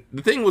 And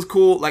the thing was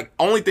cool. Like,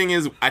 only thing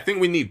is, I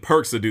think we need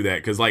perks to do that.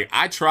 Because, like,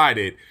 I tried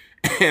it.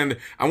 And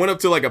I went up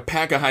to, like, a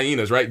pack of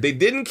hyenas, right? They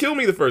didn't kill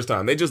me the first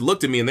time. They just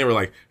looked at me and they were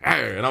like, "Arr,"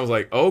 and I was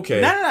like,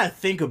 okay. Now that I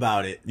think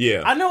about it,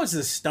 Yeah. I know it's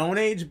the Stone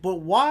Age, but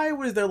why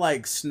was there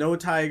like snow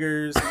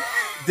tigers,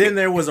 Then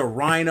there was a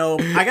rhino.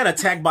 I got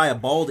attacked by a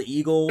bald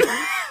eagle.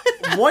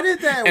 What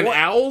did that? And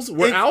owls?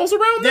 Were owls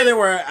around there? Yeah, there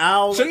were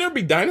owls. Shouldn't there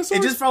be dinosaurs?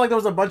 It just felt like there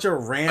was a bunch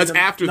of random... It's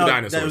after the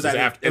dinosaurs. It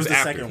was the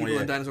second one. People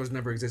and dinosaurs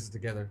never existed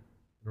together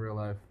in real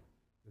life.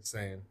 Just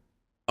saying.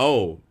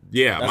 Oh,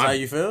 yeah. That's how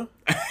you feel?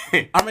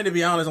 I mean, to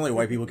be honest, only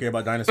white people care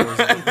about dinosaurs.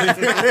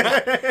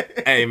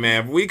 Hey,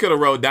 man, if we could have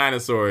wrote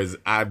dinosaurs,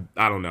 I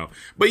don't know.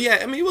 But yeah,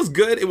 I mean, it was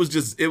good.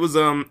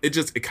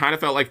 It kind of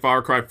felt like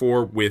Far Cry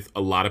 4 with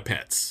a lot of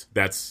pets.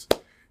 That's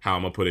how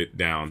I'm going to put it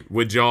down.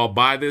 Would y'all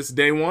buy this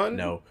day one?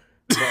 No.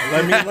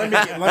 Let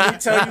me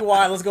tell you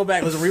why. Let's go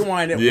back. Let's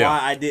rewind it. Yeah. Why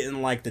I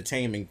didn't like the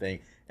taming thing.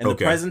 And the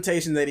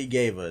presentation that he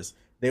gave us,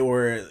 he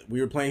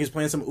was playing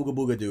some Ooga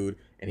Booga dude,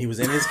 and he was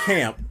in his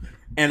camp,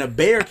 and a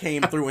bear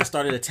came through and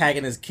started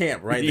attacking his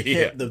camp, right?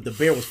 The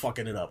bear was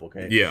fucking it up,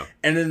 okay? Yeah.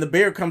 And then the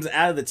bear comes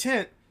out of the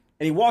tent,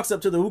 and he walks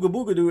up to the Ooga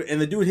Booga dude, and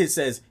the dude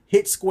says,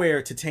 hit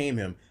square to tame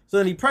him. So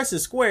then he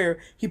presses square,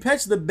 he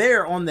pets the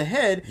bear on the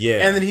head,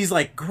 and then he's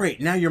like,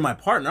 great, now you're my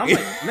partner. I'm like,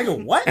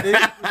 nigga, what?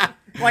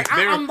 Like,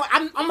 I'm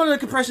under the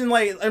impression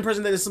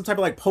that there's some type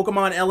of like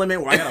Pokemon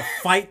element where I gotta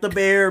fight the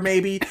bear,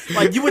 maybe.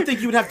 Like, you would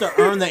think you would have to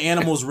earn the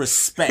animal's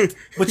respect,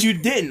 but you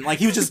didn't. Like,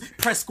 he was just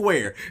press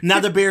square. Now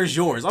the bear's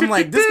yours. I'm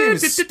like, this game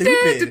is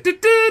stupid.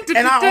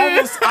 And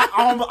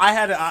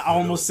I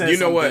almost said, you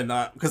know something,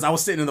 what? Because I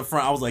was sitting in the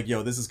front. I was like,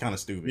 yo, this is kind of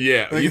stupid.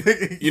 Yeah.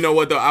 You know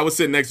what though? I was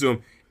sitting next to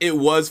him. It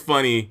was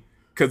funny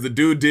because the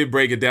dude did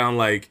break it down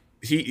like.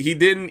 He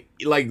didn't,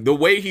 like, the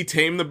way he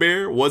tamed the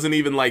bear wasn't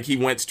even like he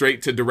went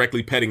straight to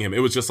directly petting him. It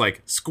was just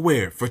like,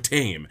 square for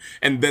tame.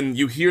 And then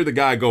you hear the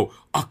guy go,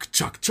 uck,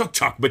 chuck, chuck,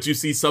 chuck. But you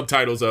see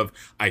subtitles of,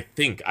 I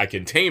think I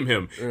can tame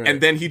him. Right. And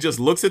then he just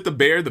looks at the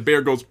bear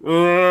goes,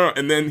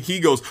 and then he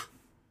goes,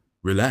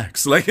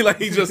 relax. Like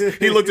he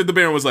looked at the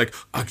bear and was like,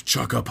 uck,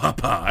 chucka,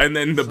 papa. And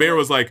then the bear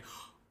was like,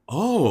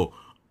 oh,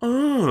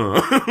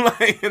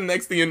 like, and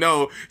next thing you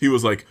know, he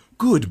was like,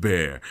 good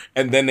bear.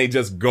 And then they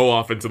just go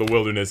off into the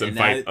wilderness and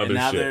fight other shit. And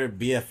now they're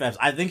BFFs.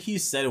 I think he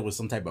said it was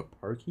some type of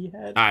perk he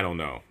had. I don't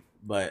know.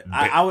 But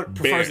I would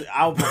prefer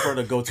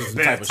to go to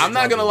some type of I'm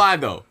not gonna lie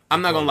though.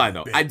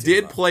 I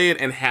did play it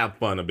and have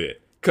fun a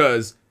bit.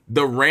 Cause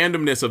the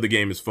randomness of the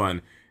game is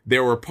fun.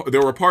 There were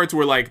parts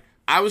where like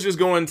I was just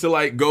going to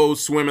like go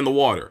swim in the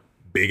water.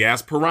 Big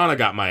ass piranha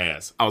got my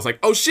ass. I was like,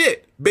 oh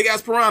shit, big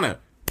ass piranha.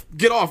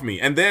 Get off me.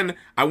 And then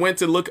I went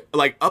to look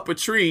like up a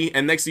tree,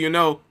 and next thing you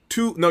know,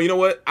 you know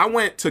what? I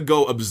went to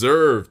go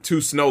observe 2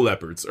 snow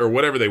leopards or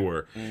whatever they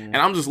were. And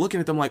I'm just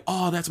looking at them like,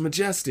 oh, that's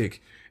majestic.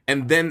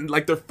 And then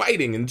like they're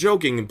fighting and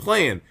joking and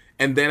playing.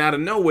 And then out of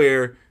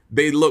nowhere,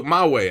 they look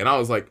my way. And I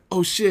was like,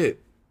 oh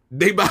shit,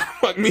 they about to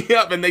fuck me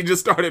up. And they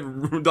just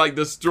started like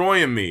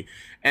destroying me.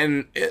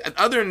 And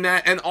other than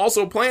that, and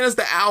also playing as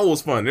the owl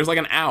was fun. There's like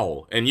an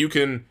owl and you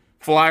can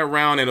fly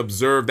around and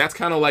observe. That's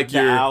kind of like the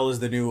owl is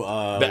the new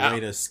way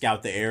to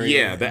scout the area.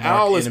 Yeah, the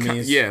owl is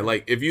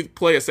like if you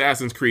play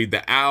Assassin's Creed,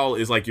 the owl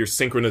is like your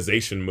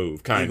synchronization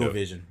move, kind of.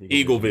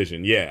 Eagle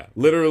vision. Yeah,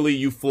 literally,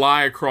 you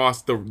fly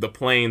across the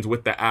plains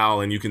with the owl,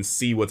 and you can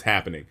see what's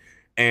happening.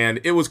 And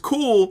it was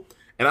cool.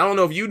 And I don't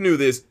know if you knew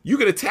this. You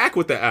could attack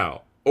with the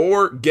owl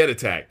or get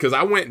attacked. Because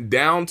I went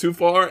down too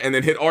far and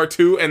then hit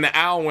R2, and the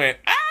owl went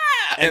ah.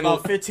 And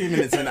about 15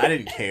 minutes in, I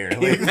didn't care.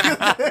 Like,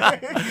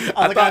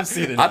 I've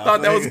seen it. I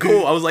thought that was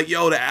cool. I was like,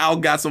 yo, the owl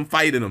got some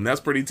fight in him. That's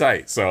pretty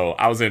tight. So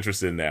I was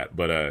interested in that.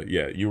 But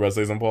yeah, you want to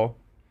say something, Paul?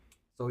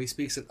 So he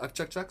speaks in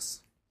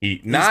Ukchuk-chucks?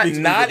 Not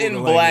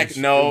in black.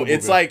 No,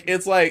 it's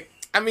like.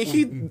 I mean,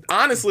 he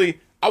honestly,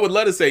 I would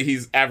love to say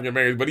he's African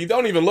American, but he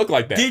don't even look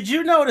like that. Did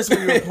you notice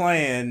when you were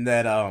playing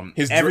that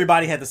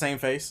everybody had the same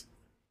face?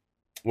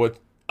 What?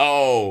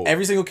 Oh,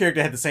 every single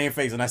character had the same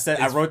face, and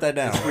I wrote that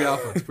down.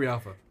 It's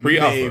pre-alpha.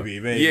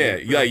 Maybe.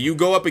 Yeah. You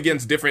go up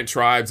against different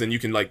tribes, and you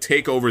can like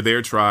take over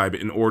their tribe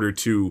in order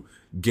to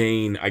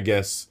gain. I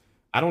guess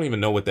I don't even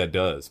know what that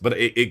does, but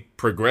it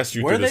progressed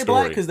you through the story. Were they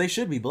black? Because they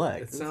should be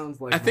black. It sounds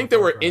like I think they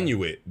were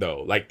Inuit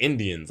though, like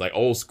Indians, like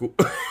old school.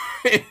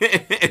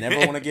 Never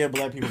want to give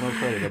black people no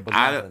credit. But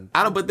I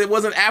don't. But it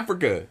wasn't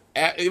Africa.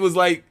 It was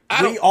like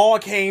we all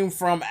came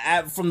from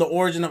the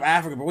origin of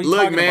Africa. But what are you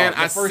talking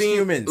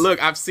about?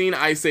 I've seen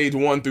Ice Age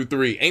 1 through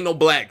 3. Ain't no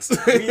blacks.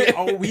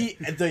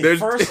 The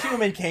first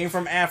human came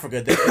from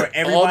Africa. That's where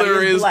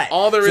everybody is black.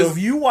 So if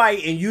you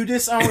white and you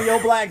disown your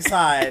black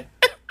side,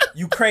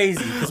 you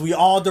crazy because we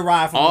all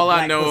derive from all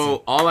I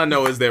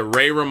know is that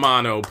Ray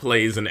Romano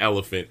plays an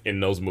elephant in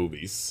those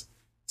movies.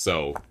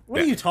 So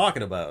what are you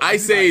talking about?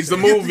 Ice Age, the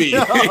movie,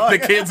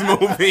 the kids'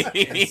 movie.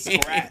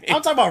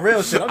 I'm talking about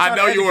real shit. I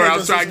know you were. I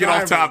was trying to get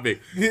off topic.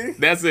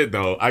 That's it,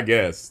 though. I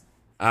guess.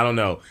 I don't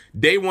know.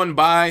 Day one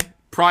buy,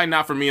 probably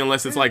not for me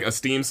unless it's like a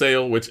Steam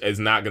sale, which is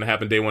not gonna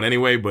happen day one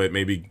anyway. But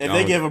maybe if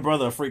they give a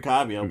brother a free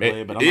copy, I'll play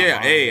it. But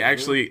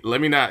actually,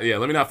 let me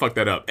not fuck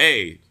that up.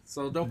 Hey,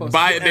 So don't post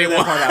Buy it day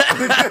one.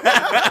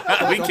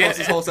 We don't can't. post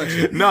this whole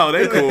section. No,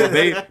 they cool.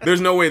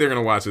 There's no way they're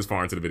gonna watch this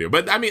far into the video.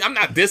 But I mean, I'm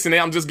not dissing it.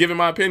 I'm just giving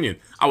my opinion.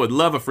 I would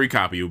love a free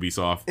copy of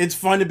Ubisoft. It's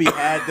fun to be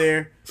had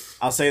there.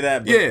 I'll say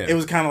that. But Yeah. It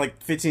was kind of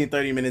like 15,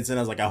 30 minutes in.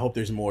 I was like, I hope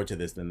there's more to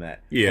this than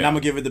that. Yeah. And I'm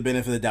going to give it the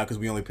benefit of the doubt because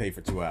we only paid for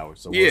 2 hours.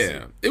 So we'll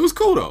Yeah, it was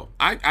cool though.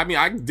 I mean,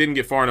 I didn't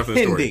get far enough in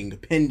the story.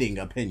 Pending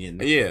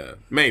opinion. Yeah,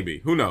 maybe.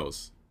 Who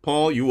knows?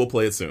 Paul, you will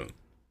play it soon.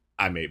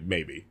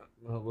 Maybe.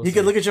 We'll You see.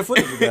 can look at your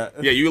footage. You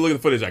got. Yeah, you can look at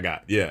the footage I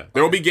got. Yeah,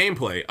 there will be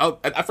gameplay. Oh,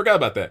 I forgot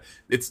about that.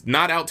 It's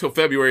not out till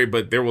February,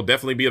 but there will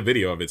definitely be a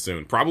video of it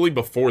soon. Probably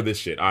before this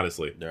shit,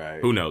 honestly.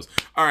 Right. Who knows?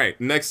 All right,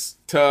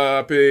 next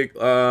topic.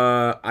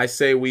 I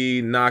say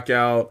we knock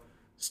out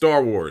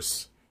Star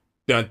Wars.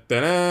 Dun,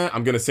 dun, dun.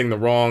 I'm gonna sing the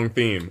wrong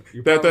theme.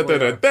 Dun, dun, dun,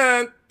 dun,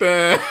 dun,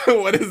 dun.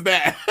 What is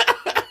that?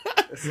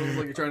 It sounds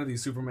like you're trying to do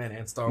Superman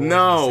and Star Wars.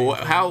 No,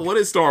 what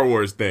is Star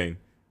Wars thing?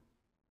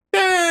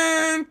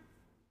 Dun,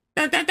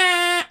 dun, dun,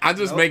 dun. I'm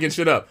just making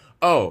shit up.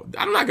 Oh,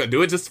 I'm not gonna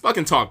do it. Just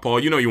fucking talk, Paul.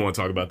 You know you want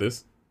to talk about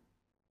this.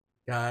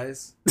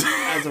 Guys,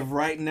 as of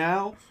right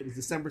now, it is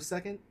December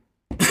 2nd.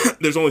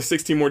 There's only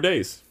 16 more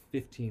days.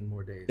 15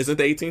 more days. Isn't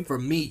it 18? For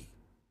me.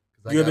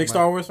 'Cause I You a got big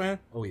Star Wars fan?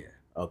 Oh, yeah.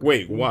 Okay.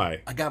 Wait, why?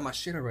 I got my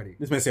shit already.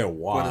 This man said For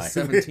why. the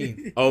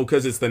 17th. Oh,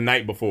 because it's the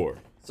night before.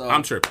 So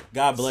I'm tripping.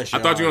 God bless you.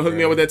 I thought you were gonna hook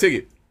me up with that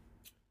ticket.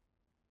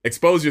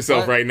 Expose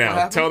yourself What? right What now.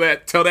 happened?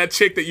 Tell that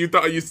chick that you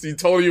thought you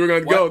told her you were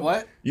gonna go.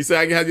 What? You said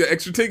I can have your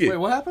extra ticket. Wait,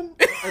 what happened?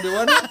 I did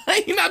what now?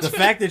 You're not The trying-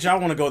 fact that y'all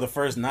want to go the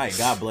first night,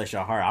 God bless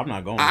your heart. I'm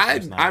not going the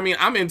first night. I mean,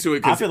 I'm into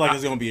it. I Cause feel like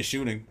there's going to be a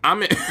shooting.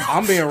 I'm in.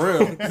 I'm being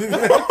real.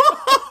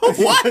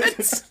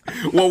 What?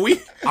 Well,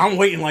 I'm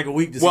waiting like a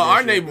week to see Well, that our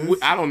shit. neighbor,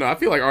 I don't know. I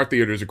feel like our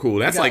theaters are cool.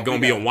 That's like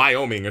going to be in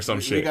Wyoming or some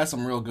We shit. got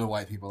some real good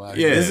white people out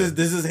Yeah. here.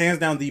 This is hands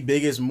down the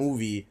biggest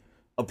movie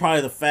of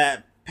probably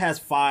the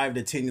past 5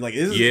 to 10 years. Like,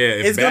 this is, Yeah,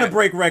 it's going to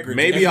break records.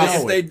 Maybe You I'll-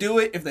 know If they it.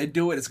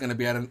 do it, it's going to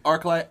be at an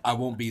ArcLight. I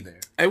won't be there.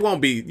 It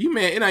won't be you,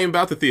 man. It ain't even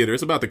about the theater.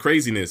 It's about the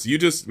craziness. You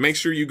just make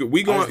sure you go.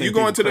 You think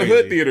going to the people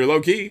hood crazy. theater, low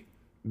key.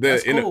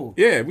 That's cool.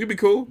 Yeah, we'd be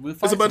cool. We'll There's a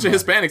find bunch of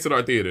somebody. Hispanics at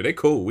our theater. They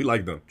cool. We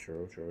like them.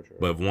 True.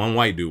 But if one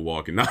white dude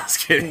walking, no, I was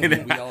kidding.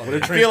 We all What a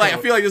know. I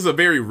feel like this is a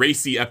very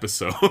racy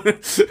episode.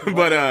 But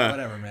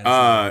Whatever,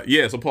 man.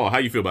 yeah. So Paul, how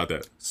you feel about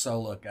that? So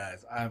look,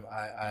 guys, I'm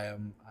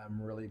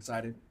really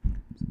excited.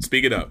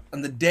 Speak it up.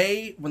 On the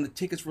day when the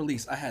tickets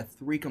released, I had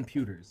 3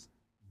 computers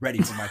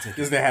ready for my tickets.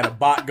 Because they had a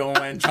bot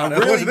going. I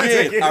really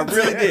did. I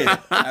really did.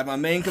 I had my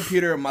main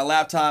computer, my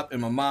laptop,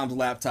 and my mom's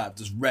laptop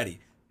just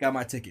ready. Got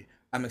my ticket.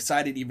 I'm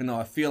excited, even though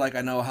I feel like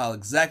I know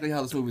exactly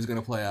how this movie is going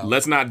to play out.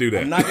 Let's not do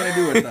that. I'm not going to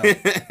do it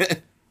though.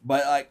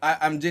 But like,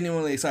 I'm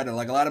genuinely excited.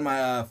 Like a lot of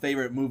my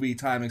favorite movie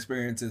time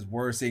experiences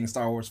were seeing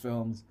Star Wars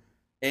films,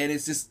 and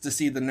it's just to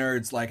see the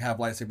nerds like have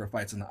lightsaber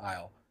fights in the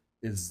aisle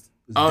is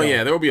Oh dope.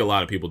 yeah, there will be a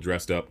lot of people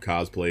dressed up,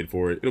 cosplayed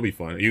for it. It'll be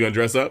fun. Are you gonna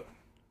dress up?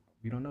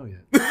 We don't know yet.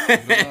 We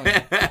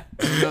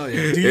don't know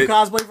yet. Do you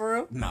cosplay for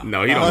real?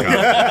 No, he don't.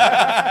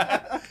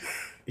 Cosplay.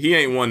 He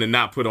ain't one to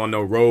not put on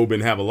no robe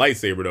and have a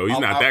lightsaber though. He's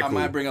not that I cool.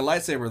 might bring a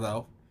lightsaber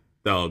though.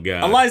 Oh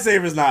god. A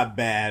lightsaber's not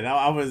bad.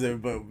 I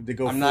wasn't, but to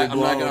go I'm full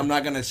blown.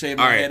 not gonna shave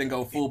All my right. head and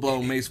go full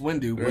blown Mace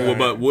Windu. But Well,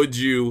 but would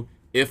you,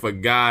 if a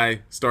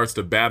guy starts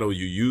to battle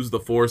you, use the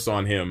force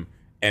on him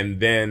and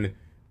then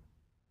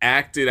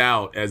act it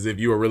out as if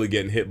you were really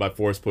getting hit by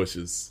force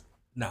pushes?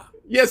 nah.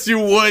 Yes, you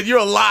would. You're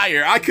a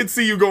liar. I could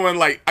see you going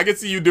like, I could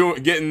see you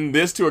getting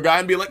this to a guy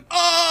and be like,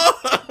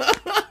 oh.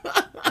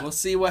 We'll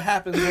see what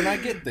happens when I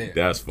get there.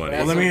 That's funny.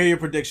 Well, let me hear your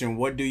prediction.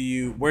 Where do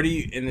you,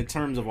 in the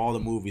terms of all the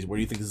movies, where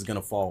do you think this is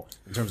gonna fall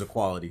in terms of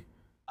quality?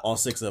 All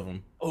 6 of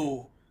them.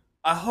 Oh,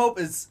 I hope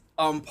it's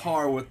on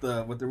par with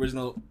the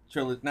original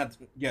trilogy.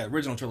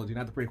 Original trilogy,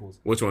 not the prequels.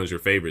 Which one is your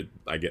favorite?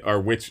 I guess, or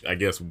which I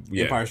guess.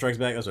 Yeah. Empire Strikes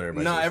Back. That's what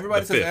everybody No, says.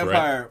 everybody The says fifth, right?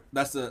 Empire.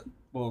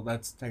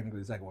 That's technically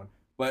the second one.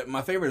 But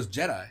my favorite is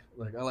Jedi.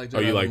 Like I like Jedi. Oh,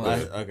 you like the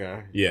most. the-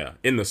 Okay. Yeah,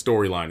 in the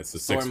storyline, it's the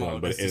sixth Story one,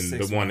 mode, but it's the in the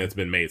sixth one one. that's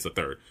been made, it's the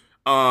third.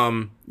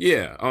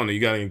 Yeah, I don't know.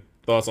 You got any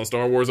thoughts on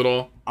Star Wars at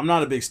all? I'm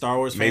not a big Star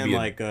Wars fan. Maybe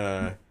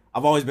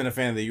I've always been a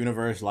fan of the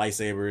universe,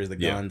 lightsabers, the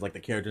Yeah. guns, like the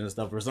characters and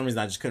stuff. For some reason,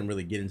 I just couldn't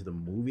really get into the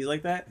movies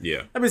like that.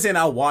 Yeah. I've been saying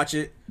I'll watch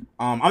it.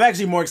 I'm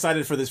actually more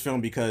excited for this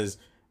film because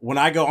when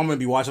I go, I'm going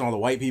to be watching all the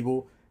white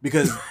people.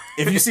 Because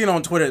if you see it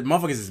on Twitter,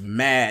 motherfuckers is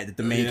mad that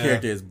the main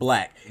character is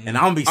black. And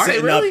I'm going to be Are they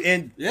sitting really? up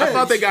in... Yeah, I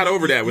thought they got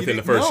over that you within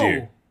the didn't first know.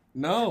 year.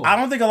 No, I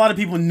don't think a lot of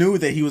people knew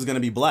that he was going to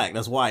be black.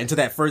 That's why. Until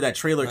that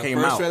trailer came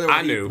first out. trailer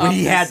I knew. When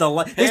he had the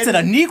light, they said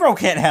a Negro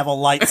can't have a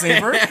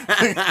lightsaber,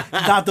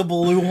 not the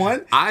blue one.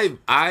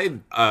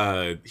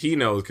 He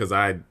knows because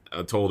I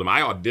told him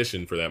I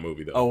auditioned for that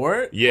movie though. Oh,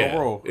 word? Yeah, Oh,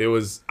 bro. it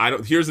was. I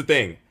don't. Here's the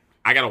thing.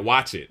 I gotta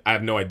watch it. I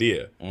have no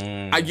idea.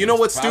 You know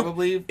what's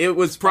probably- stupid? It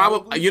was probably.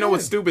 probably You know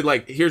what's fine. stupid?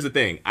 Like, here's the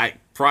thing. I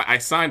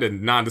signed a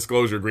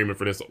non-disclosure agreement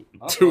for this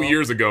 2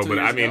 years ago, 2 but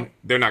years I mean, ago?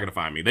 they're not gonna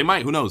find me. They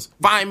might. Who knows?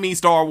 Find me,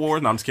 Star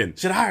Wars. No, I'm just kidding.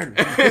 Should have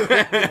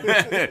hired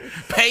me.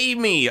 Pay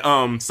me.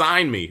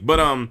 Sign me.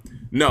 But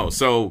no.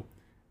 So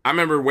I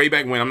remember way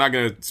back when. I'm not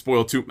gonna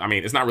spoil too. I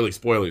mean, it's not really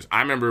spoilers.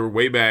 I remember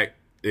way back.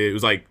 It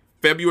was like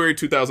February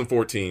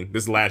 2014.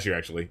 This is last year,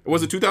 actually.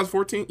 Was it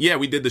 2014? Yeah,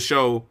 we did the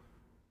show.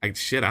 I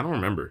don't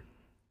remember.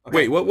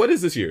 Okay. Wait, what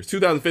is this year? It's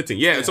 2015.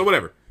 Yeah, so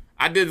whatever.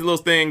 I did the little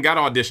thing, got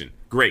an audition.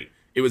 Great.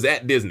 It was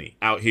at Disney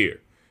out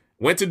here.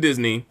 Went to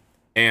Disney,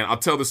 and I'll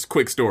tell this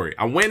quick story.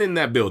 I went in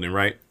that building,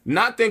 right?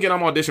 Not thinking I'm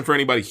auditioning for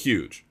anybody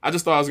huge. I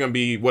just thought I was going to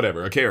be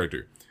whatever, a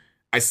character.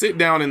 I sit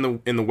down in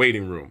the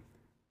waiting room.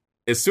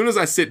 As soon as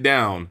I sit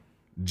down,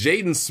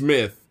 Jaden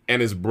Smith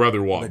and his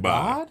brother walk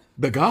by.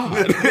 The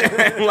God.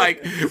 And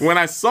like, when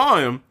I saw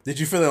him. Did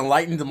you feel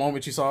enlightened the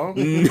moment you saw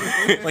him?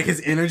 Like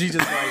his energy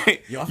just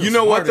like, you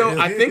know what though?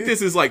 I think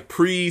this is like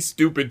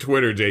pre-stupid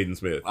Twitter Jaden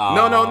Smith.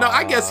 No.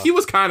 I guess he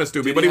was kind of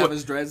stupid. Did he have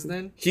his dreads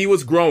then? He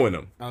was growing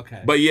them.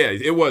 Okay. But yeah,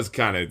 it was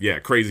kind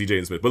of, crazy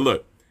Jaden Smith. But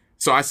look,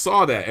 so I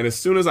saw that. And as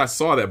soon as I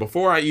saw that,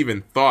 before I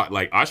even thought,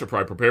 like, I should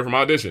probably prepare for my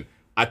audition,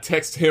 I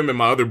texted him and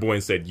my other boy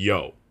and said,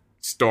 yo,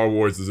 Star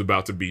Wars is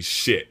about to be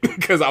shit.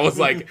 Because I was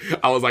like,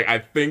 I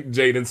think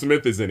Jaden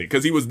Smith is in it.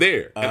 Because he was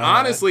there. And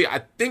honestly,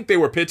 I think they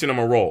were pitching him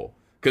a role.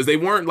 Because they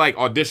weren't like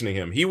auditioning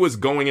him. He was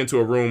going into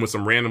a room with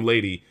some random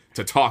lady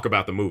to talk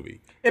about the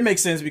movie. It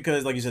makes sense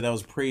because, like you said, that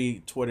was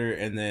pre-Twitter,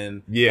 and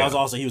then that was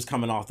also, he was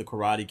coming off the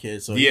Karate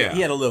Kid, so he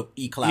had a little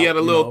e-clout. He had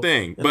a little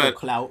thing. A little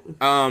clout.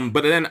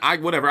 But then I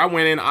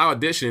went in, I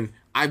auditioned.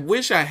 I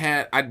wish I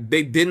had.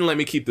 They didn't let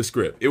me keep the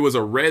script. It was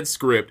a red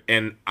script,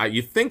 and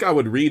you think I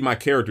would read my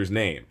character's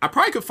name? I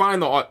probably could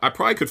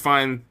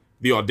find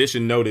the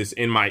audition notice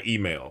in my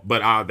email,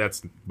 but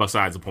that's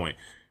besides the point.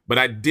 But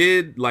I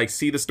did like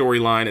see the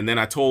storyline, and then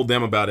I told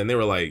them about it, and they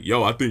were like,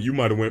 "Yo, I think you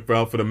might have went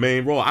out for the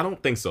main role." I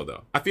don't think so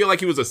though. I feel like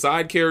he was a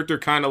side character,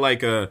 kind of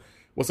like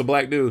what's a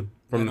black dude?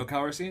 From Lando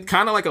Calrissian?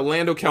 Kind of like a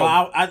Lando Calrissian.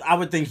 Well, I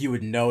would think you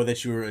would know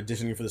that you were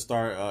auditioning for the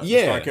star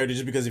character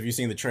just because if you've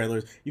seen the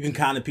trailers, you can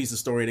kind of piece the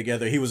story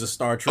together. He was a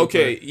Star Trooper.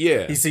 Okay,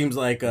 yeah. He seems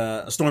like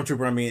a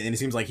Stormtrooper, and he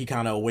seems like he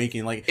kind of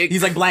awakened. Like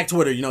he's like Black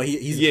Twitter,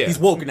 he's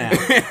woke now.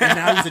 And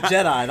now he's a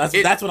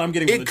Jedi. That's what I'm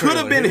getting from the trailer. It could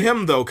have been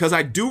him, though, because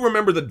I do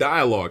remember the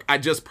dialogue. I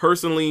just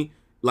personally...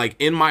 Like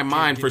in my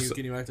mind,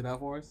 can you act it out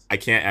for us? I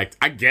can't act.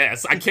 I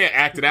guess I can't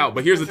act it out.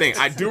 But here's the thing: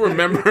 I do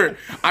remember.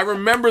 I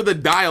remember the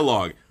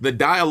dialogue. The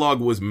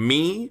dialogue was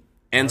me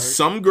and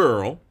some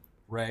girl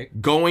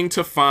going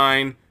to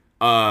find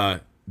the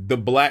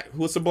black.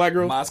 Who's the black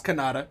girl? Maz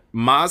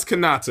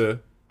Kanata.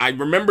 I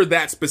remember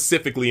that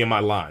specifically in my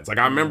lines. Like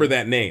I remember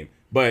that name.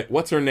 But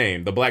what's her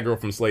name? The black girl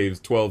from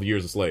 12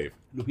 Years a Slave.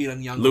 Lupita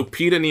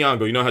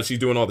Nyong'o. You know how she's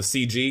doing all the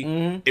CG?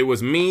 Mm-hmm. It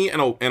was me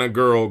and a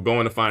girl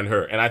going to find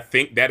her. And I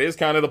think that is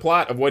kind of the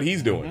plot of what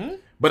he's doing. Mm-hmm.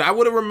 But I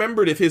would have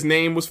remembered if his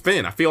name was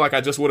Finn. I feel like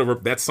I just would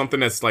have... That's something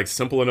that's like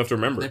simple enough to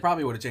remember. They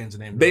probably would have changed the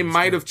name. They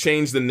might have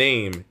changed the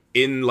name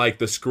in like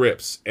the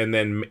scripts. And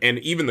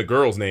even the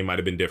girl's name might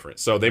have been different.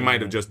 So they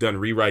might have just done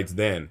rewrites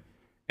then.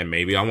 And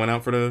maybe I went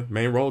out for the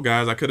main role,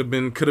 guys. I could have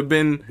been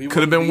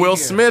Will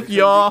Smith,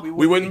 y'all.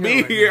 We wouldn't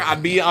be here.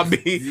 I'd be on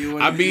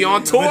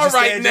tour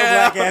right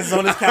now. Black asses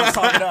on this couch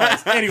talking to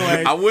us.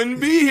 Anyway, I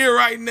wouldn't be here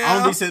right now. I'm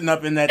gonna be sitting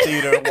up in that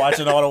theater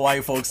watching all the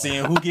white folks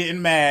seeing who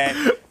getting mad.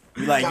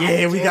 Be like,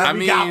 yeah, we got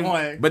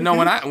one. But no,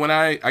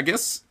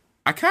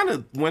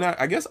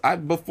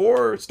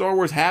 before Star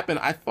Wars happened,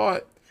 I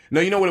thought,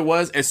 no, you know what it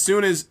was? As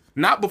soon as,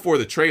 not before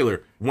the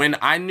trailer, when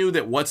I knew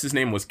that what's his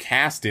name was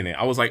cast in it,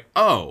 I was like,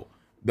 oh.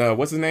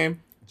 What's his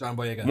name? John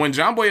Boyega. When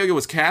John Boyega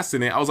was cast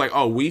in it, I was like,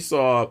 oh, we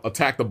saw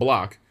Attack the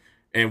Block,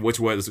 and which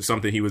was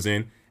something he was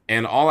in.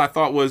 And all I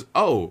thought was,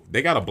 oh,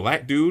 they got a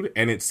black dude,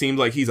 and it seemed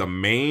like he's a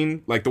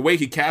main, like the way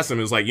he cast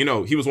him is like,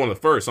 he was one of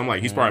the first. I'm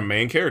like, he's probably a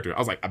main character. I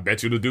was like, I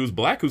bet you the dude's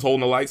black who's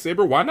holding a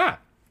lightsaber. Why not?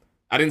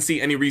 I didn't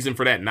see any reason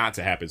for that not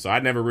to happen. So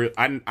I never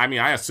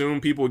I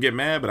assumed people would get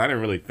mad, but I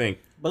didn't really think.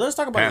 But let's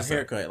talk about his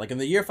haircut. Like in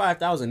the year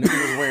 5000,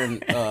 nigga was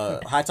wearing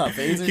high top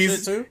fades and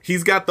shit too.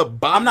 He's got the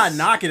box. I'm not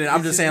knocking it.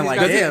 I'm just saying like,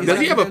 does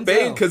he have a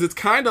fade? Because it's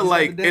kind of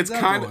like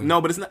no,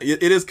 but it's not.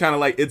 It is kind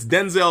of like it's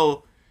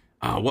Denzel.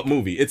 What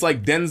movie? It's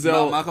like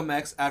Denzel. Malcolm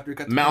X after he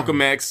cut the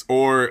Malcolm X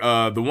or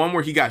the one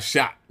where he got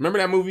shot. Remember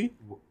that movie?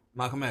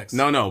 Malcolm X.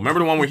 No.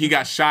 Remember the one where he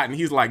got shot and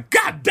he's like,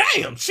 God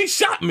damn, she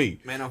shot me.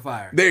 Man on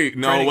Fire.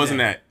 It wasn't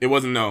that. It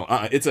wasn't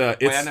Wait,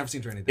 I've never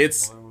seen Training Day.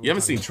 You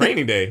haven't seen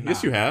Training Day?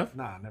 Yes, you have.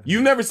 Nah, never.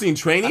 You've never seen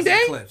Training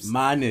Day?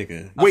 My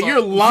nigga. Wait,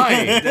 you're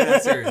lying.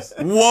 That's serious.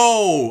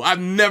 Whoa,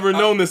 I've never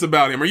known this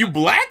about him. Are you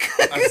black?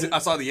 I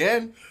saw the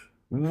end.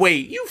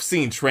 Wait, you've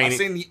seen Training. I've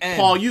seen the end.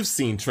 Paul, you've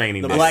seen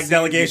Training Day. The black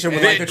delegation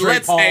with like the Trey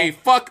Paul. Hey,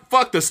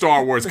 fuck the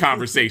Star Wars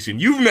conversation.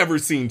 You've never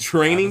seen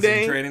Training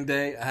Day? Training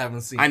Day. I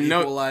haven't seen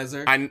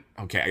Equalizer.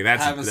 Okay,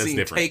 that's seen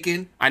different.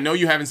 Taken. I know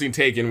you haven't seen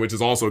Taken, which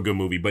is also a good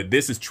movie, but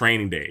this is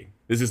Training Day.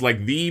 This is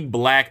like the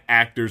black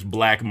actor's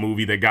black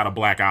movie that got a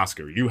black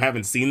Oscar. You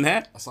haven't seen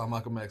that? I saw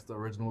Malcolm X, the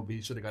original movie.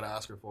 He should have got an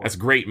Oscar for it. That's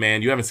great,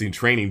 man. You haven't seen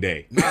Training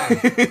Day. Nah.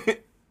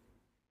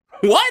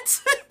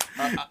 What?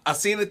 I've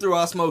seen it through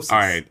osmosis. All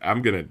right,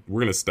 we're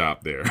gonna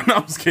stop there. No,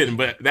 I'm just kidding,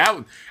 but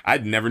I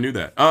never knew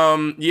that.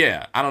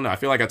 Yeah, I don't know. I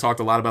feel like I talked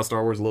a lot about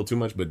Star Wars a little too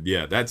much, but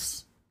yeah,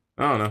 that's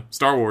I don't know.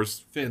 Star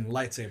Wars. Finn,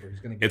 lightsaber.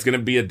 It's gonna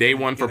be a day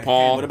one for What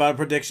Paul. about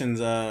predictions?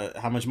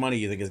 How much money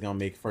you think it's gonna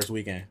make first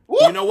weekend?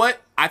 You know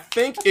what? I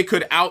think it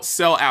could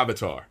outsell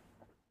Avatar.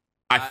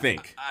 I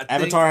think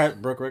Avatar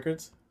broke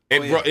records.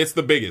 It's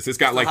the biggest. It's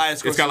got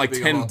like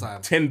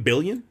 10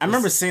 billion. I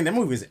remember seeing that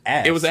movie was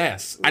ass. It was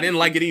ass. I didn't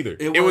like it either.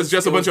 It was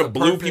just a bunch of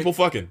blue people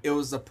fucking. It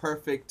was the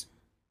perfect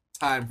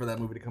time for that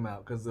movie to come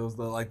out because it was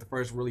the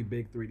first really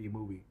big 3D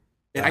movie.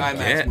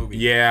 IMAX movie.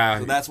 Yeah.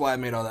 So that's why I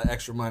made all that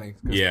extra money.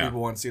 Because people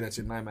want to see that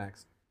shit in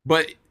IMAX.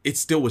 But it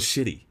still was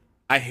shitty.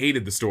 I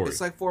hated the story. It's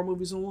like 4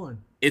 movies in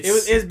one.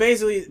 It's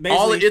basically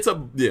all.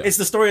 It's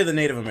the story of the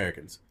Native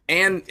Americans,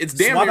 and it's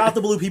damn. Swap out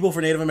the blue people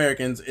for Native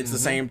Americans. It's the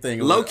same thing.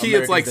 Low key,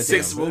 it's like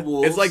 6.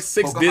 It's like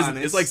 6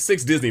 Disney. It's like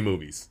 6 Disney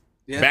movies.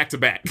 Yeah. Back to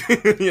back.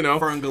 You know,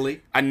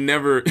 Ferngully. I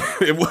never.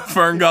 It was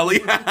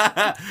Ferngully.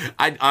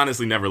 I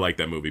honestly never liked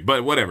that movie,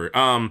 but whatever.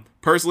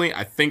 Personally,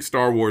 I think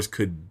Star Wars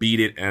could beat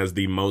it as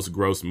the most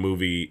gross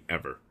movie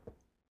ever.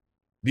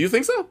 Do you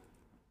think so?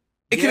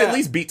 It can at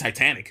least beat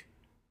Titanic.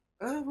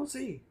 We'll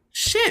see.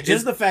 Shit.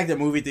 Just the fact that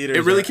movie theaters...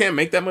 It really can't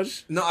make that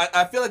much? No,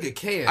 I feel like it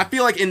can. I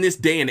feel like in this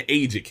day and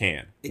age it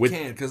can. It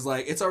can, because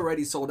like it's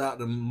already sold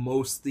out in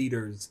most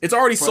theaters. It's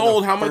already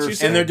sold. How much you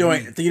said? And they're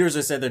doing... Theaters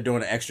have said they're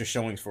doing extra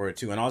showings for it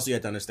too. And also you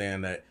have to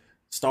understand that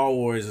Star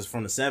Wars is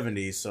from the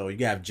 70s, so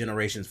you have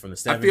generations from the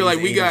 70s, I feel like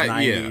we 80s, got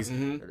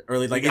 90s,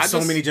 early... Like, it's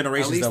so many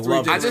generations that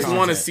love I just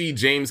want to see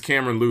James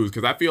Cameron lose,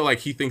 because I feel like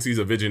he thinks he's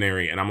a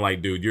visionary, and I'm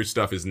like, dude, your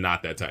stuff is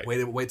not that tight.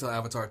 Wait till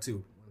Avatar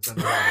 2.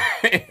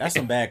 That's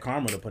some bad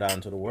karma to put out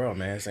into the world,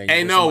 man. Saying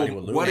hey, no.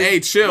 Hey,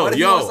 chill.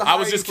 Yo, I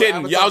was just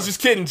kidding. I was just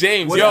kidding,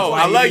 James. Yo,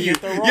 I love you.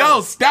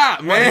 Yo,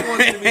 stop, man.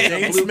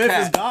 James Smith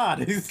is God.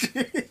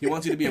 He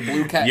wants you to be a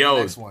blue cat in the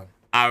next one.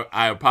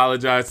 I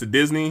apologize to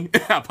Disney.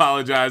 I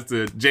apologize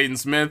to Jaden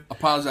Smith.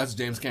 Apologize to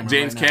James Cameron.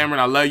 James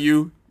Cameron, I love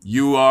you.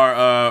 You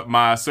are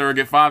my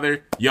surrogate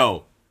father.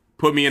 Yo,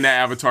 put me in that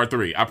Avatar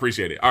 3. I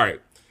appreciate it. All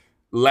right.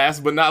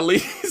 Last but not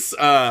least,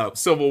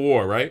 Civil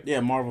War, right? Yeah,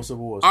 Marvel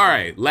Civil War. All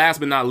right. Last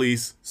but not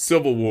least,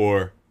 Civil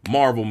War,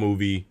 Marvel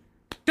movie.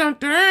 Dun,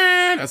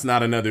 dun, that's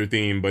not another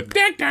theme, but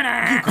dun, dun,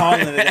 dun. You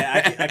calling it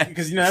that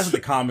because you know that's what the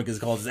comic is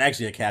called. It's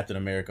actually a Captain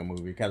America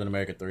movie, Captain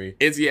America 3.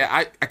 It's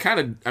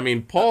I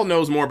mean, Paul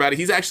knows more about it.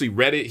 He's actually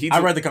read it. I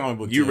read the comic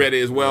book. You read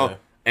it as well. Yeah.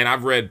 And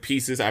I've read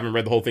pieces. I haven't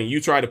read the whole thing.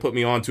 You tried to put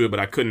me onto it, but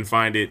I couldn't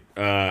find it.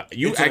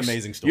 It's an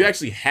amazing story. You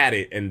actually had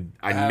it, and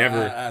I never.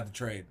 I had the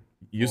trade.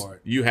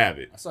 You have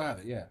it. I still have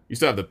it, yeah. You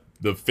still have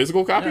the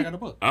physical copy? Yeah, I got the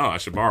book. Oh, I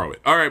should borrow it.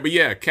 All right, but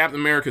yeah, Captain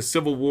America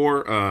Civil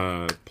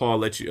War. Paul,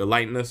 let you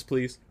enlighten us,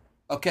 please.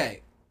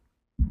 Okay.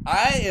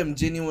 I am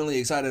genuinely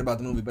excited about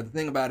the movie, but the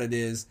thing about it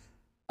is,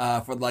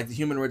 for like the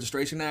Human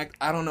Registration Act,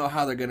 I don't know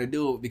how they're going to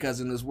do it because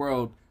in this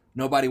world,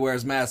 nobody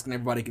wears masks and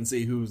everybody can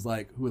see who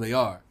they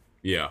are.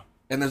 Yeah.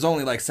 And there's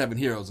only like 7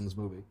 heroes in this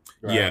movie.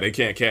 Right? Yeah, they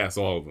can't cast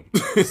all of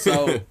them.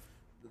 So,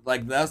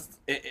 like, that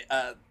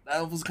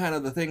was kind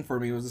of the thing for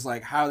me. It was just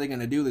like, how are they going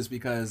to do this?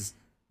 Because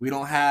we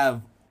don't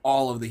have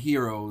all of the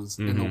heroes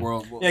in the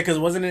world. Yeah, because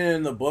wasn't it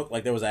in the book,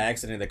 like, there was an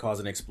accident that caused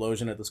an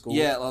explosion at the school?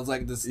 Yeah, it was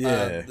like this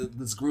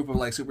this group of,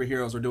 like,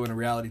 superheroes were doing a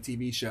reality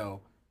TV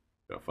show.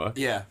 The fuck?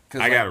 Yeah.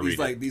 I gotta read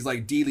it. These,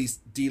 like,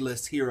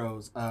 D-list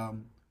heroes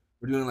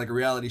were doing, like, a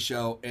reality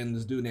show, and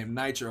this dude named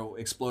Nitro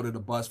exploded a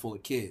bus full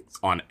of kids.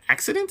 On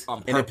accident? On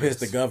purpose. And it pissed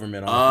the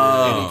government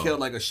off. And he killed,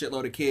 like, a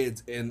shitload of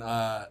kids, and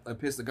it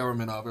pissed the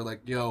government off. They're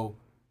like, yo,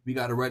 we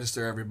gotta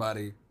register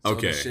everybody so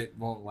this shit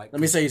won't, like... Let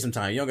me save you some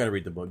time. You don't gotta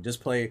read the book.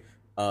 Just play...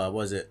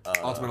 was it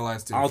Ultimate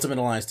Alliance 2? Ultimate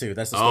Alliance 2.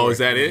 That's the story. Oh, is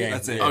that it?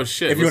 That's it. Oh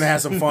shit! If you want to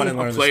have some fun and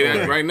learn, play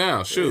that right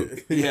now.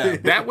 Shoot. Yeah.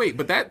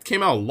 But that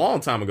came out a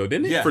long time ago,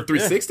 didn't it? Yeah. For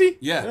 360.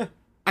 Yeah.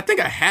 I think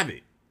I have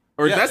it.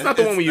 Or that's not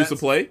the one we used to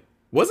play.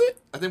 Was it?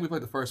 I think we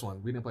played the first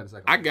one. We didn't play the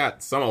second I one.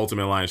 got some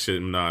Ultimate Alliance shit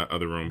in the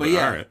other room. But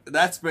yeah, all right.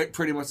 That's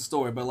pretty much the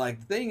story. But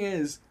like the thing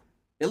is,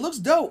 it looks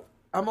dope.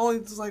 I'm only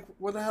just like,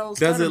 what the hell is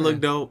Does it look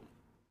dope?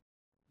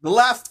 The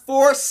last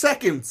 4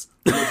 seconds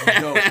looks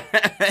dope.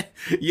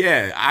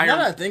 Yeah. Now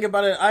that I think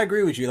about it, I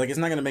agree with you. Like, it's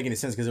not going to make any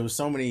sense because there was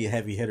so many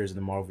heavy hitters in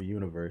the Marvel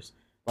Universe.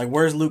 Like,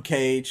 where's Luke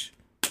Cage?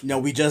 You know,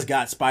 we just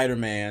got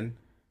Spider-Man.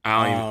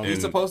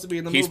 He's supposed to be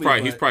in the movie. He's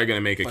probably going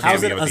to make a cameo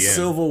how's it at the a end.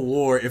 Civil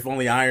War if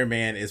only Iron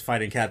Man is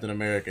fighting Captain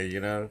America,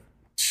 you know?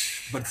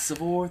 But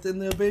Civil War within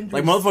the Avengers?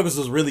 Like, motherfuckers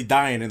was really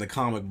dying in the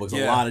comic books.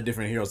 A lot of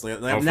different heroes. Like,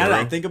 now that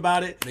I think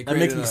about it, that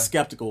makes me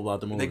skeptical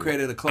about the movie. They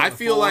created a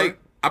clone.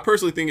 I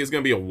personally think it's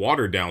going to be a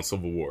watered down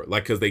Civil War.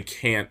 Like, because they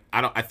can't...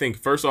 I think,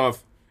 first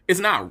off,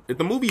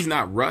 the movie's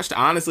not rushed.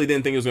 I honestly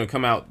didn't think it was going to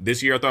come out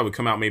this year. I thought it would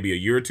come out maybe a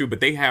year or two, but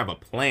they have a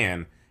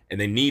plan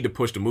and they need to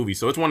push the movie.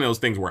 So it's one of those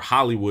things where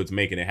Hollywood's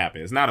making it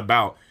happen. It's not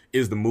about,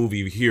 is the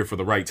movie here for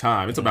the right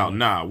time? It's about,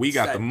 we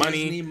got the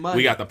money,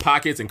 we got the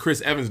pockets, and Chris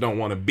Evans don't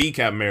want to be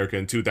Captain America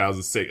in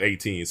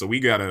 2018. So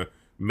we got to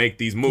make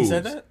these moves. He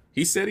said that?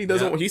 He said he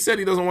doesn't. Yeah. He said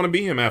he doesn't want to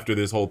be him after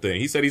this whole thing.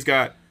 He said he's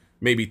got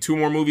maybe 2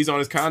 more movies on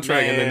his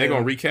contract, and then they're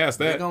gonna recast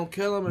that. They're gonna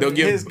kill him.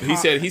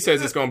 He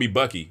says it's gonna be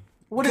Bucky.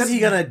 What is he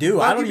gonna do?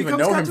 I don't even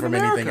know him from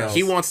anything else.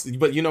 He wants,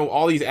 but you know,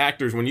 all these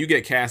actors, when you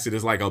get casted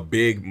as like a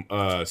big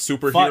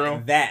superhero,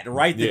 fuck that.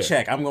 Write the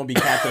check. I'm gonna be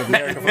Captain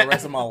America for the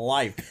rest of my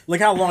life.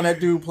 Look how long that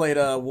dude played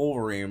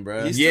Wolverine,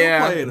 bro.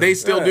 They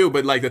still do.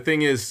 But like the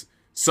thing is,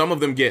 some of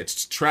them get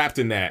trapped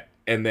in that,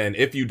 and then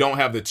if you don't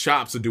have the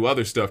chops to do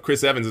other stuff,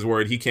 Chris Evans is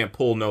worried he can't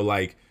pull no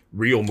like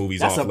real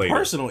movies off later. That's a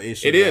personal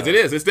issue. It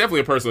is. It's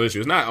definitely a personal issue.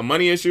 It's not a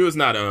money issue. It's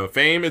not a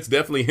fame. It's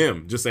definitely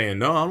him just saying,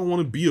 no, I don't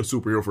want to be a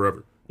superhero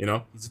forever. You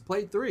know? He's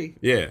played 3.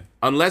 Yeah.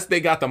 Unless they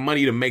got the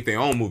money to make their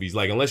own movies.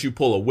 Like, unless you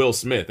pull a Will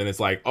Smith and it's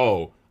like,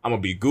 oh, I'm going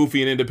to be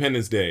Goofy in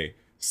Independence Day,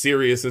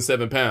 serious in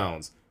 7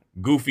 Pounds,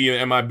 Goofy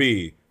in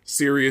MIB,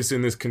 serious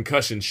in this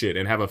concussion shit,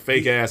 and have a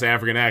fake-ass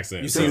African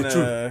accent. You seen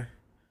what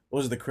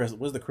was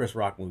the Chris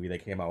Rock movie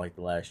that came out like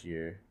the last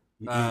year?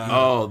 I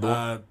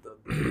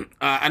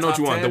know what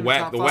you want.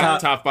 The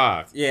top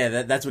 5.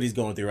 Yeah, that's what he's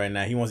going through right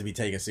now. He wants to be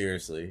taken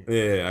seriously.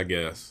 Yeah, I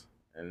guess.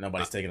 And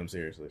nobody's taking him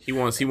seriously. He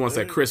wants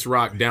that Chris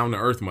Rock down to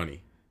earth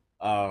money.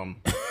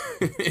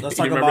 Let's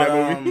talk about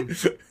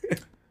a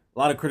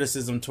lot of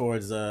criticism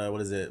towards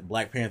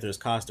Black Panther's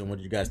costume. What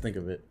did you guys think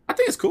of it? I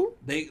think it's cool.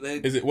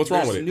 What's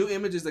wrong with it? New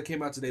images that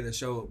came out today that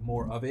show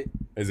more of it.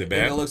 Is it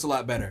bad? It looks a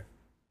lot better.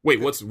 Wait,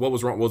 what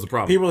was wrong? What was the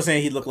problem? People are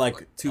saying he looked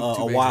like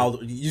a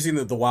wild. You seen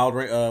the wild?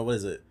 What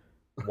is it?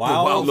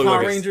 Wild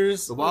Power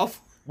Rangers. The Wild.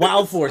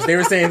 Wild Force. They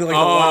were saying like the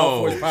Wild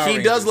Force Power Rangers.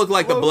 He does look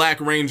like the Black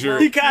Ranger.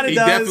 He kind of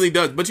does. He definitely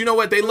does. But you know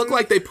what? They look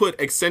like they put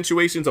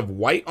accentuations of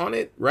white on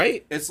it,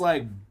 right? It's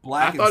like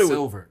black and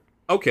silver.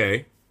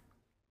 Okay.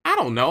 I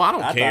don't know. I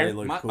don't care. Thought it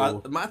looked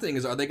cool. My thing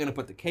is, are they going to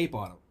put the cape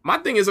on him? My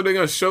thing is, are they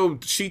going to show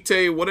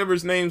Cheetah, whatever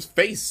his name's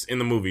face in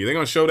the movie? Are they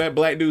going to show that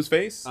black dude's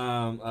face?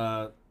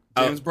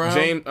 James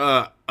Brown?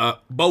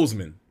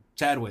 Boseman.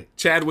 Chadwick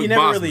He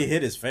never Boseman. really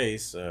hit his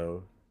face,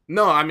 so...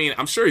 No, I mean,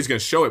 I'm sure he's going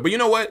to show it. But you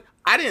know what?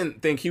 I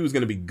didn't think he was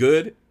going to be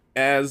good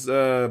as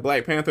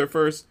Black Panther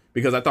first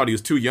because I thought he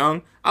was too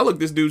young. I looked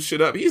this dude's shit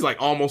up. He's like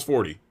almost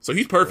 40. So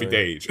he's perfect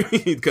age.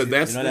 Because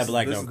that's... that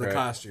black this is the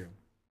costume.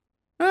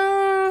 He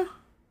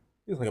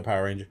looks like a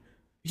Power Ranger.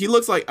 He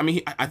looks like... I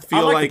mean, I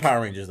feel like the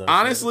Power Rangers, though.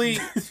 Honestly,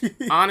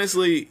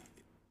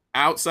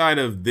 outside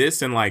of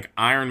this and like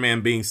Iron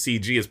Man being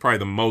CG is probably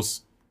the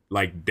most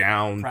like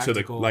down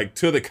practical.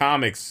 to the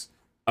comics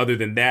other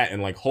than that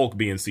and like Hulk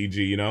being CG,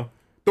 you know?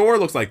 Thor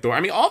looks like Thor. I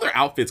mean, all their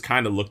outfits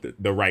kind of look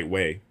the right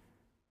way.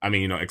 I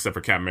mean, you know, except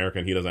for Captain America,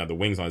 and he doesn't have the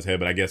wings on his head,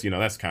 but I guess, you know,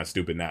 that's kind of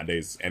stupid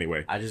nowadays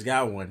anyway. I just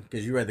got one,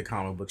 because you read the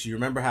comic books. You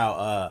remember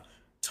how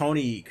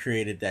Tony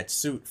created that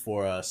suit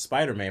for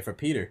Spider-Man, for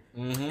Peter?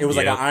 Mm-hmm. It was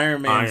like an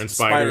Iron Man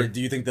spider.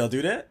 Do you think they'll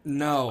do that?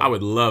 No. I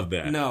would love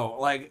that. No.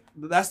 Like,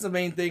 that's the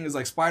main thing, is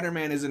like,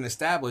 Spider-Man isn't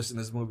established in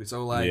this movie,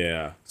 so like,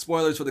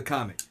 spoilers for the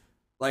comic.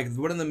 Like,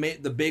 one of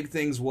the big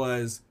things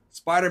was...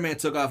 Spider-Man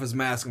took off his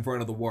mask in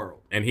front of the world.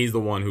 And he's the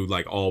one who,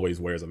 like, always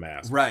wears a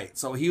mask. Right.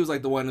 So he was,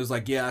 like, the one who's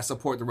like, yeah, I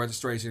support the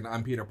registration.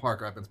 I'm Peter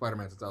Parker. I've been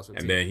Spider-Man since I was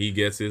 15. And then he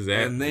gets his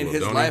ass. And then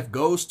his life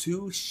goes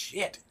to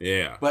shit.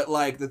 Yeah. But,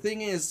 like, the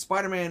thing is,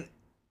 Spider-Man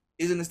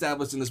isn't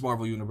established in this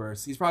Marvel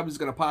universe. He's probably just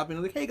going to pop in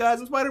and like, hey, guys,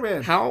 I'm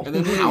Spider-Man. How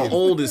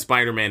old is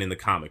Spider-Man in the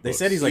comic books?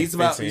 They said he's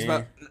about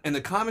in the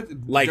comic,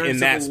 like, in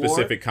that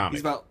specific comic.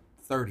 He's about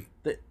 30.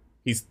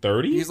 He's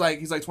 30? He's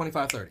like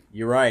 25, 30.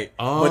 You're right.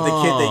 Oh. But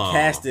the kid they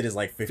casted is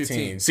like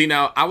 15. See,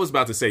 now, I was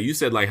about to say, you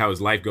said like how his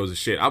life goes to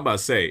shit. I was about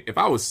to say, if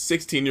I was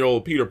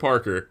 16-year-old Peter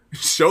Parker,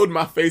 showed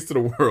my face to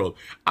the world,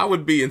 I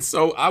would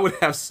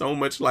have so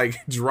much like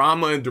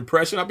drama and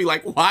depression. I'd be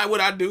like, why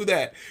would I do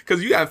that?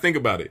 Because you got to think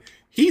about it.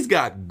 He's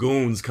got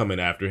goons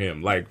coming after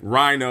him, like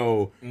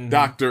Rhino,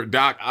 Doc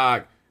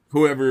Ock,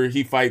 whoever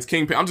he fights,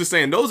 Kingpin. I'm just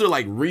saying, those are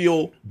like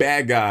real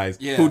bad guys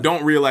who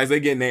don't realize they're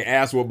getting their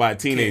ass whooped by a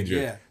teenager.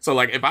 Yeah. So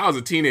like, if I was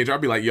a teenager,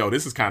 I'd be like, yo,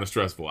 this is kind of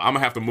stressful. I'm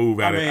gonna have to move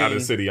out of the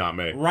city, Aunt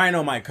May.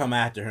 Rhino might come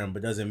after him,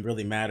 but doesn't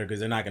really matter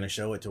because they're not gonna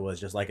show it to us,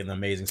 just like in the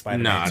Amazing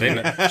Spider-Man. Nah, they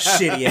not.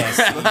 Shitty ass.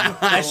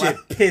 That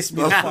shit pissed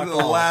me the fuck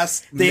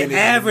off. They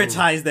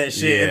advertised that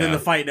shit, and then the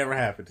fight never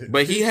happened.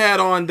 But he had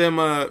on them,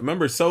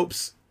 remember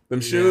soaps? Them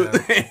shoes.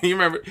 Yeah. You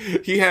remember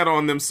he had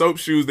on them soap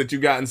shoes that you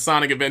got in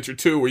Sonic Adventure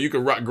 2 where you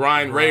could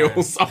grind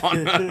rails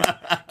on.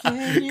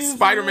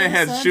 Spider-Man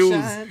has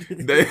shoes.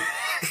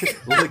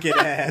 Look at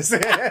ass.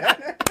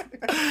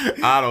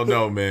 I don't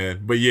know,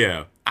 man. But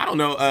yeah. I don't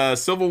know.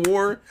 Civil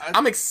War.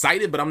 I'm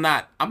excited, but I'm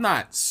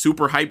not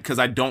super hyped because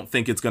I don't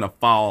think it's gonna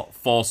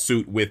fall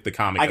suit with the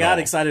comic. I got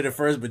excited at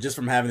first, but just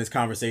from having this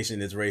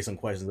conversation, it's raised some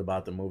questions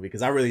about the movie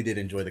because I really did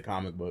enjoy the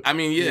comic book. I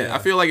mean, yeah, I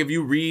feel like if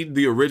you read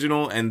the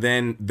original and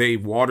then they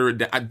water it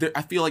down,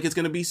 I feel like it's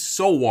gonna be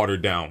so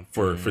watered down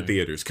for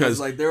theaters because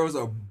like there was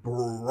a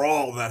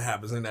brawl that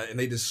happens in that, and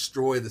they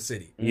destroy the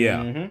city.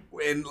 Yeah,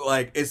 and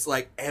like it's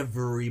like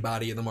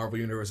everybody in the Marvel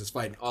universe is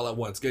fighting all at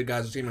once. Good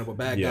guys are teaming up with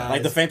bad guys.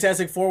 Like the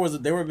Fantastic Four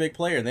they were a big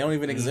player and they don't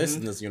even exist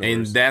in this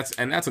universe.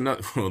 And that's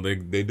another. Well, they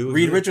do.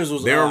 Reed Richards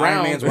was Iron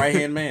Man's right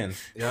hand man.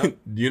 Yep.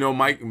 You know,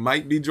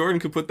 Mike B. Jordan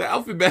could put the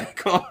outfit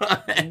back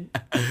on.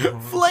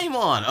 Flame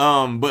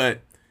on.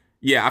 But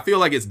yeah, I feel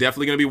like it's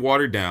definitely gonna be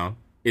watered down.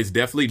 It's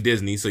definitely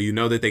Disney, so you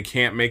know that they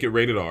can't make it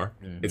rated R.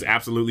 Mm-hmm. It's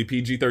absolutely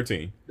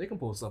PG-13. They can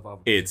pull stuff off.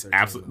 It's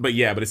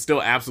absolutely, but it's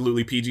still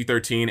absolutely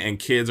PG-13, and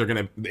kids are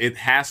gonna. It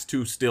has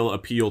to still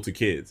appeal to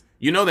kids.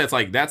 You know, that's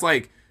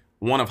like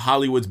one of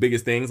Hollywood's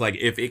biggest things. Like,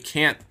 if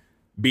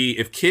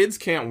kids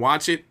can't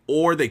watch it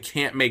or they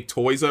can't make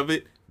toys of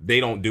it, they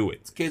don't do it.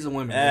 It's kids and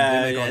women.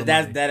 They make all the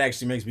money. That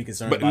actually makes me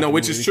concerned. But no,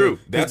 which is true.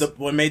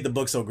 What made the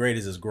book so great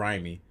is it's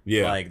grimy.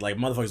 Yeah, like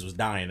motherfuckers was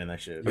dying in that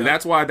shit. Yeah.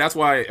 That's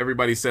why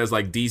everybody says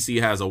like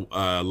DC has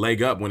a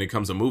leg up when it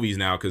comes to movies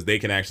now, because they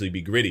can actually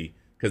be gritty.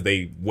 Because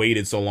they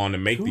waited so long to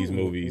make these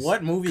movies.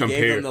 What movie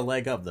gave them the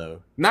leg up,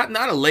 though? Not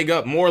a leg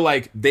up. More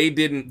like they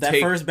didn't. That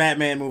first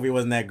Batman movie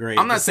wasn't that great.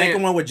 The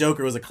second one with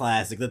Joker was a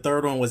classic. The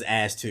third one was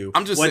ass too.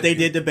 They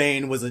did to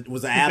Bane was an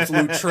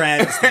absolute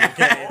travesty.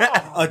 Okay?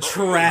 A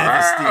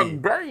travesty.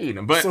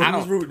 Bane. But so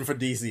who's rooting for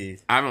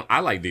DC?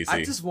 I like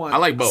DC. I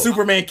like both.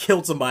 Superman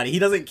killed somebody. He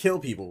doesn't kill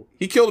people.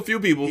 He killed a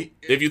few people.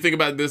 If you think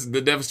about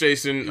the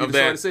devastation of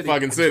that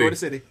fucking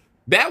city.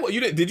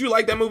 Did you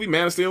like that movie,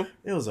 Man of Steel?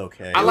 It was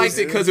okay. I liked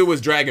it because it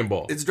was Dragon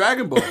Ball. It's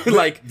Dragon Ball.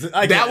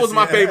 That was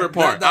my favorite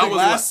part. That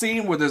last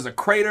scene where there's a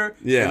crater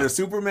and there's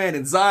Superman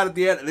and Zod at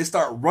the end, and they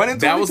start running.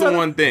 That was the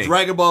one thing.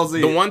 Dragon Ball Z.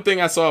 The one thing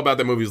I saw about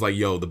that movie was like,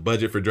 yo, the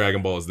budget for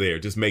Dragon Ball is there.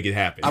 Just make it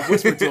happen. I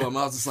whispered to him.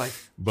 I was just like,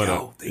 they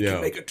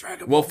can make a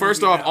Dragon Ball. Well,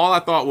 first off, all I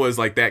thought was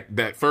like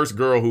that first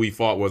girl who he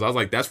fought was. I was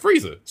like, that's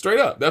Frieza, straight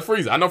up. That's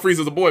Frieza. I know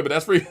Frieza's a boy, but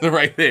that's Frieza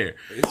right there.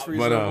 It's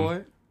Frieza a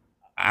boy.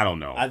 I don't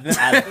know.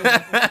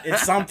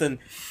 It's something.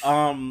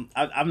 I'm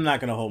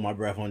not gonna hold my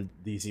breath on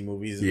DC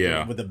movies.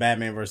 Yeah. With the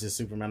Batman versus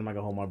Superman, I'm not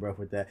gonna hold my breath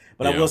with that.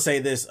 But I will say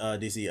this,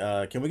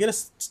 DC. Can we get a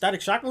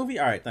Static Shock movie?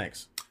 All right,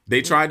 thanks.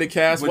 They tried to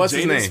cast what's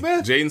his name?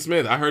 Jaden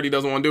Smith. I heard he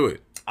doesn't want to do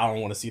it. I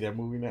don't want to see that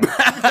movie now.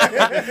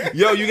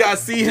 Yo, you gotta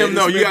see him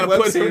though. You gotta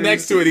put him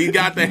next to it. He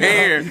got the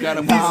hair. You gotta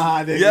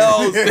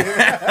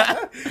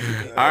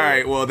All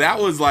right. Well, that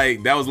was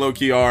low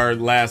key our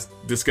last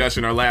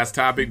discussion, our last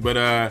topic. But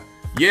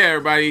yeah,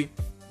 everybody.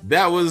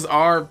 That was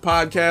our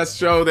podcast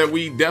show that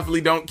we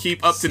definitely don't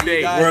keep up to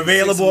date. We're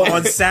available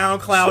on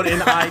SoundCloud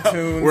and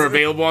iTunes. We're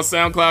available on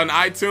SoundCloud and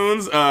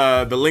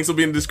iTunes. The links will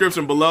be in the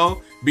description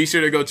below. Be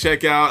sure to go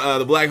check out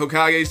the Black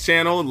Hokage's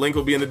channel. The link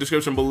will be in the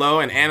description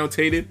below and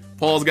annotated.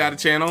 Paul's got a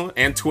channel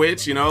and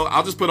Twitch. You know,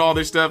 I'll just put all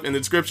this stuff in the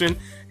description.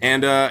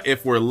 And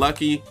if we're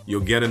lucky,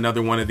 you'll get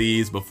another one of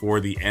these before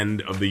the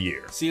end of the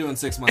year. See you in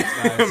 6 months,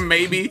 guys.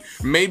 maybe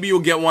you'll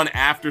get one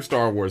after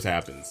Star Wars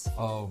happens.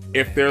 Oh, man.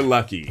 If they're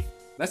lucky.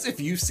 That's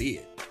if you see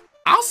it.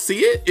 I'll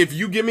see it if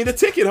you give me the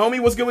ticket, homie.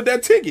 What's good with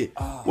that ticket?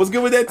 What's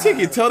good with that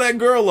ticket? Tell that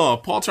girl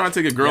off. Paul trying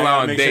to take a girl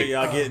out on a date.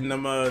 Sure y'all getting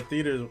them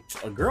theaters.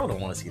 A girl don't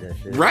want to see that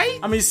shit. Right?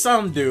 I mean,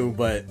 some do,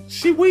 but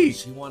she weak.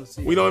 She want to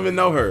see we don't even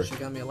know her. She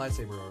got me a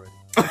lightsaber already.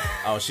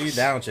 Oh, she's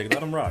down, chick. Let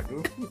them rock,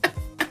 dude.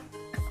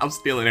 I'm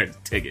stealing her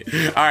ticket.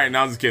 All right, no,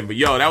 I'm just kidding. But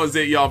yo, that was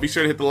it, y'all. Be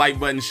sure to hit the like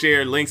button,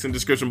 share, links in the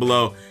description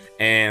below,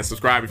 and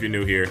subscribe if you're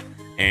new here.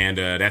 And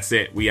that's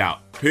it. We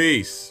out.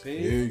 Peace.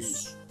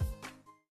 Peace.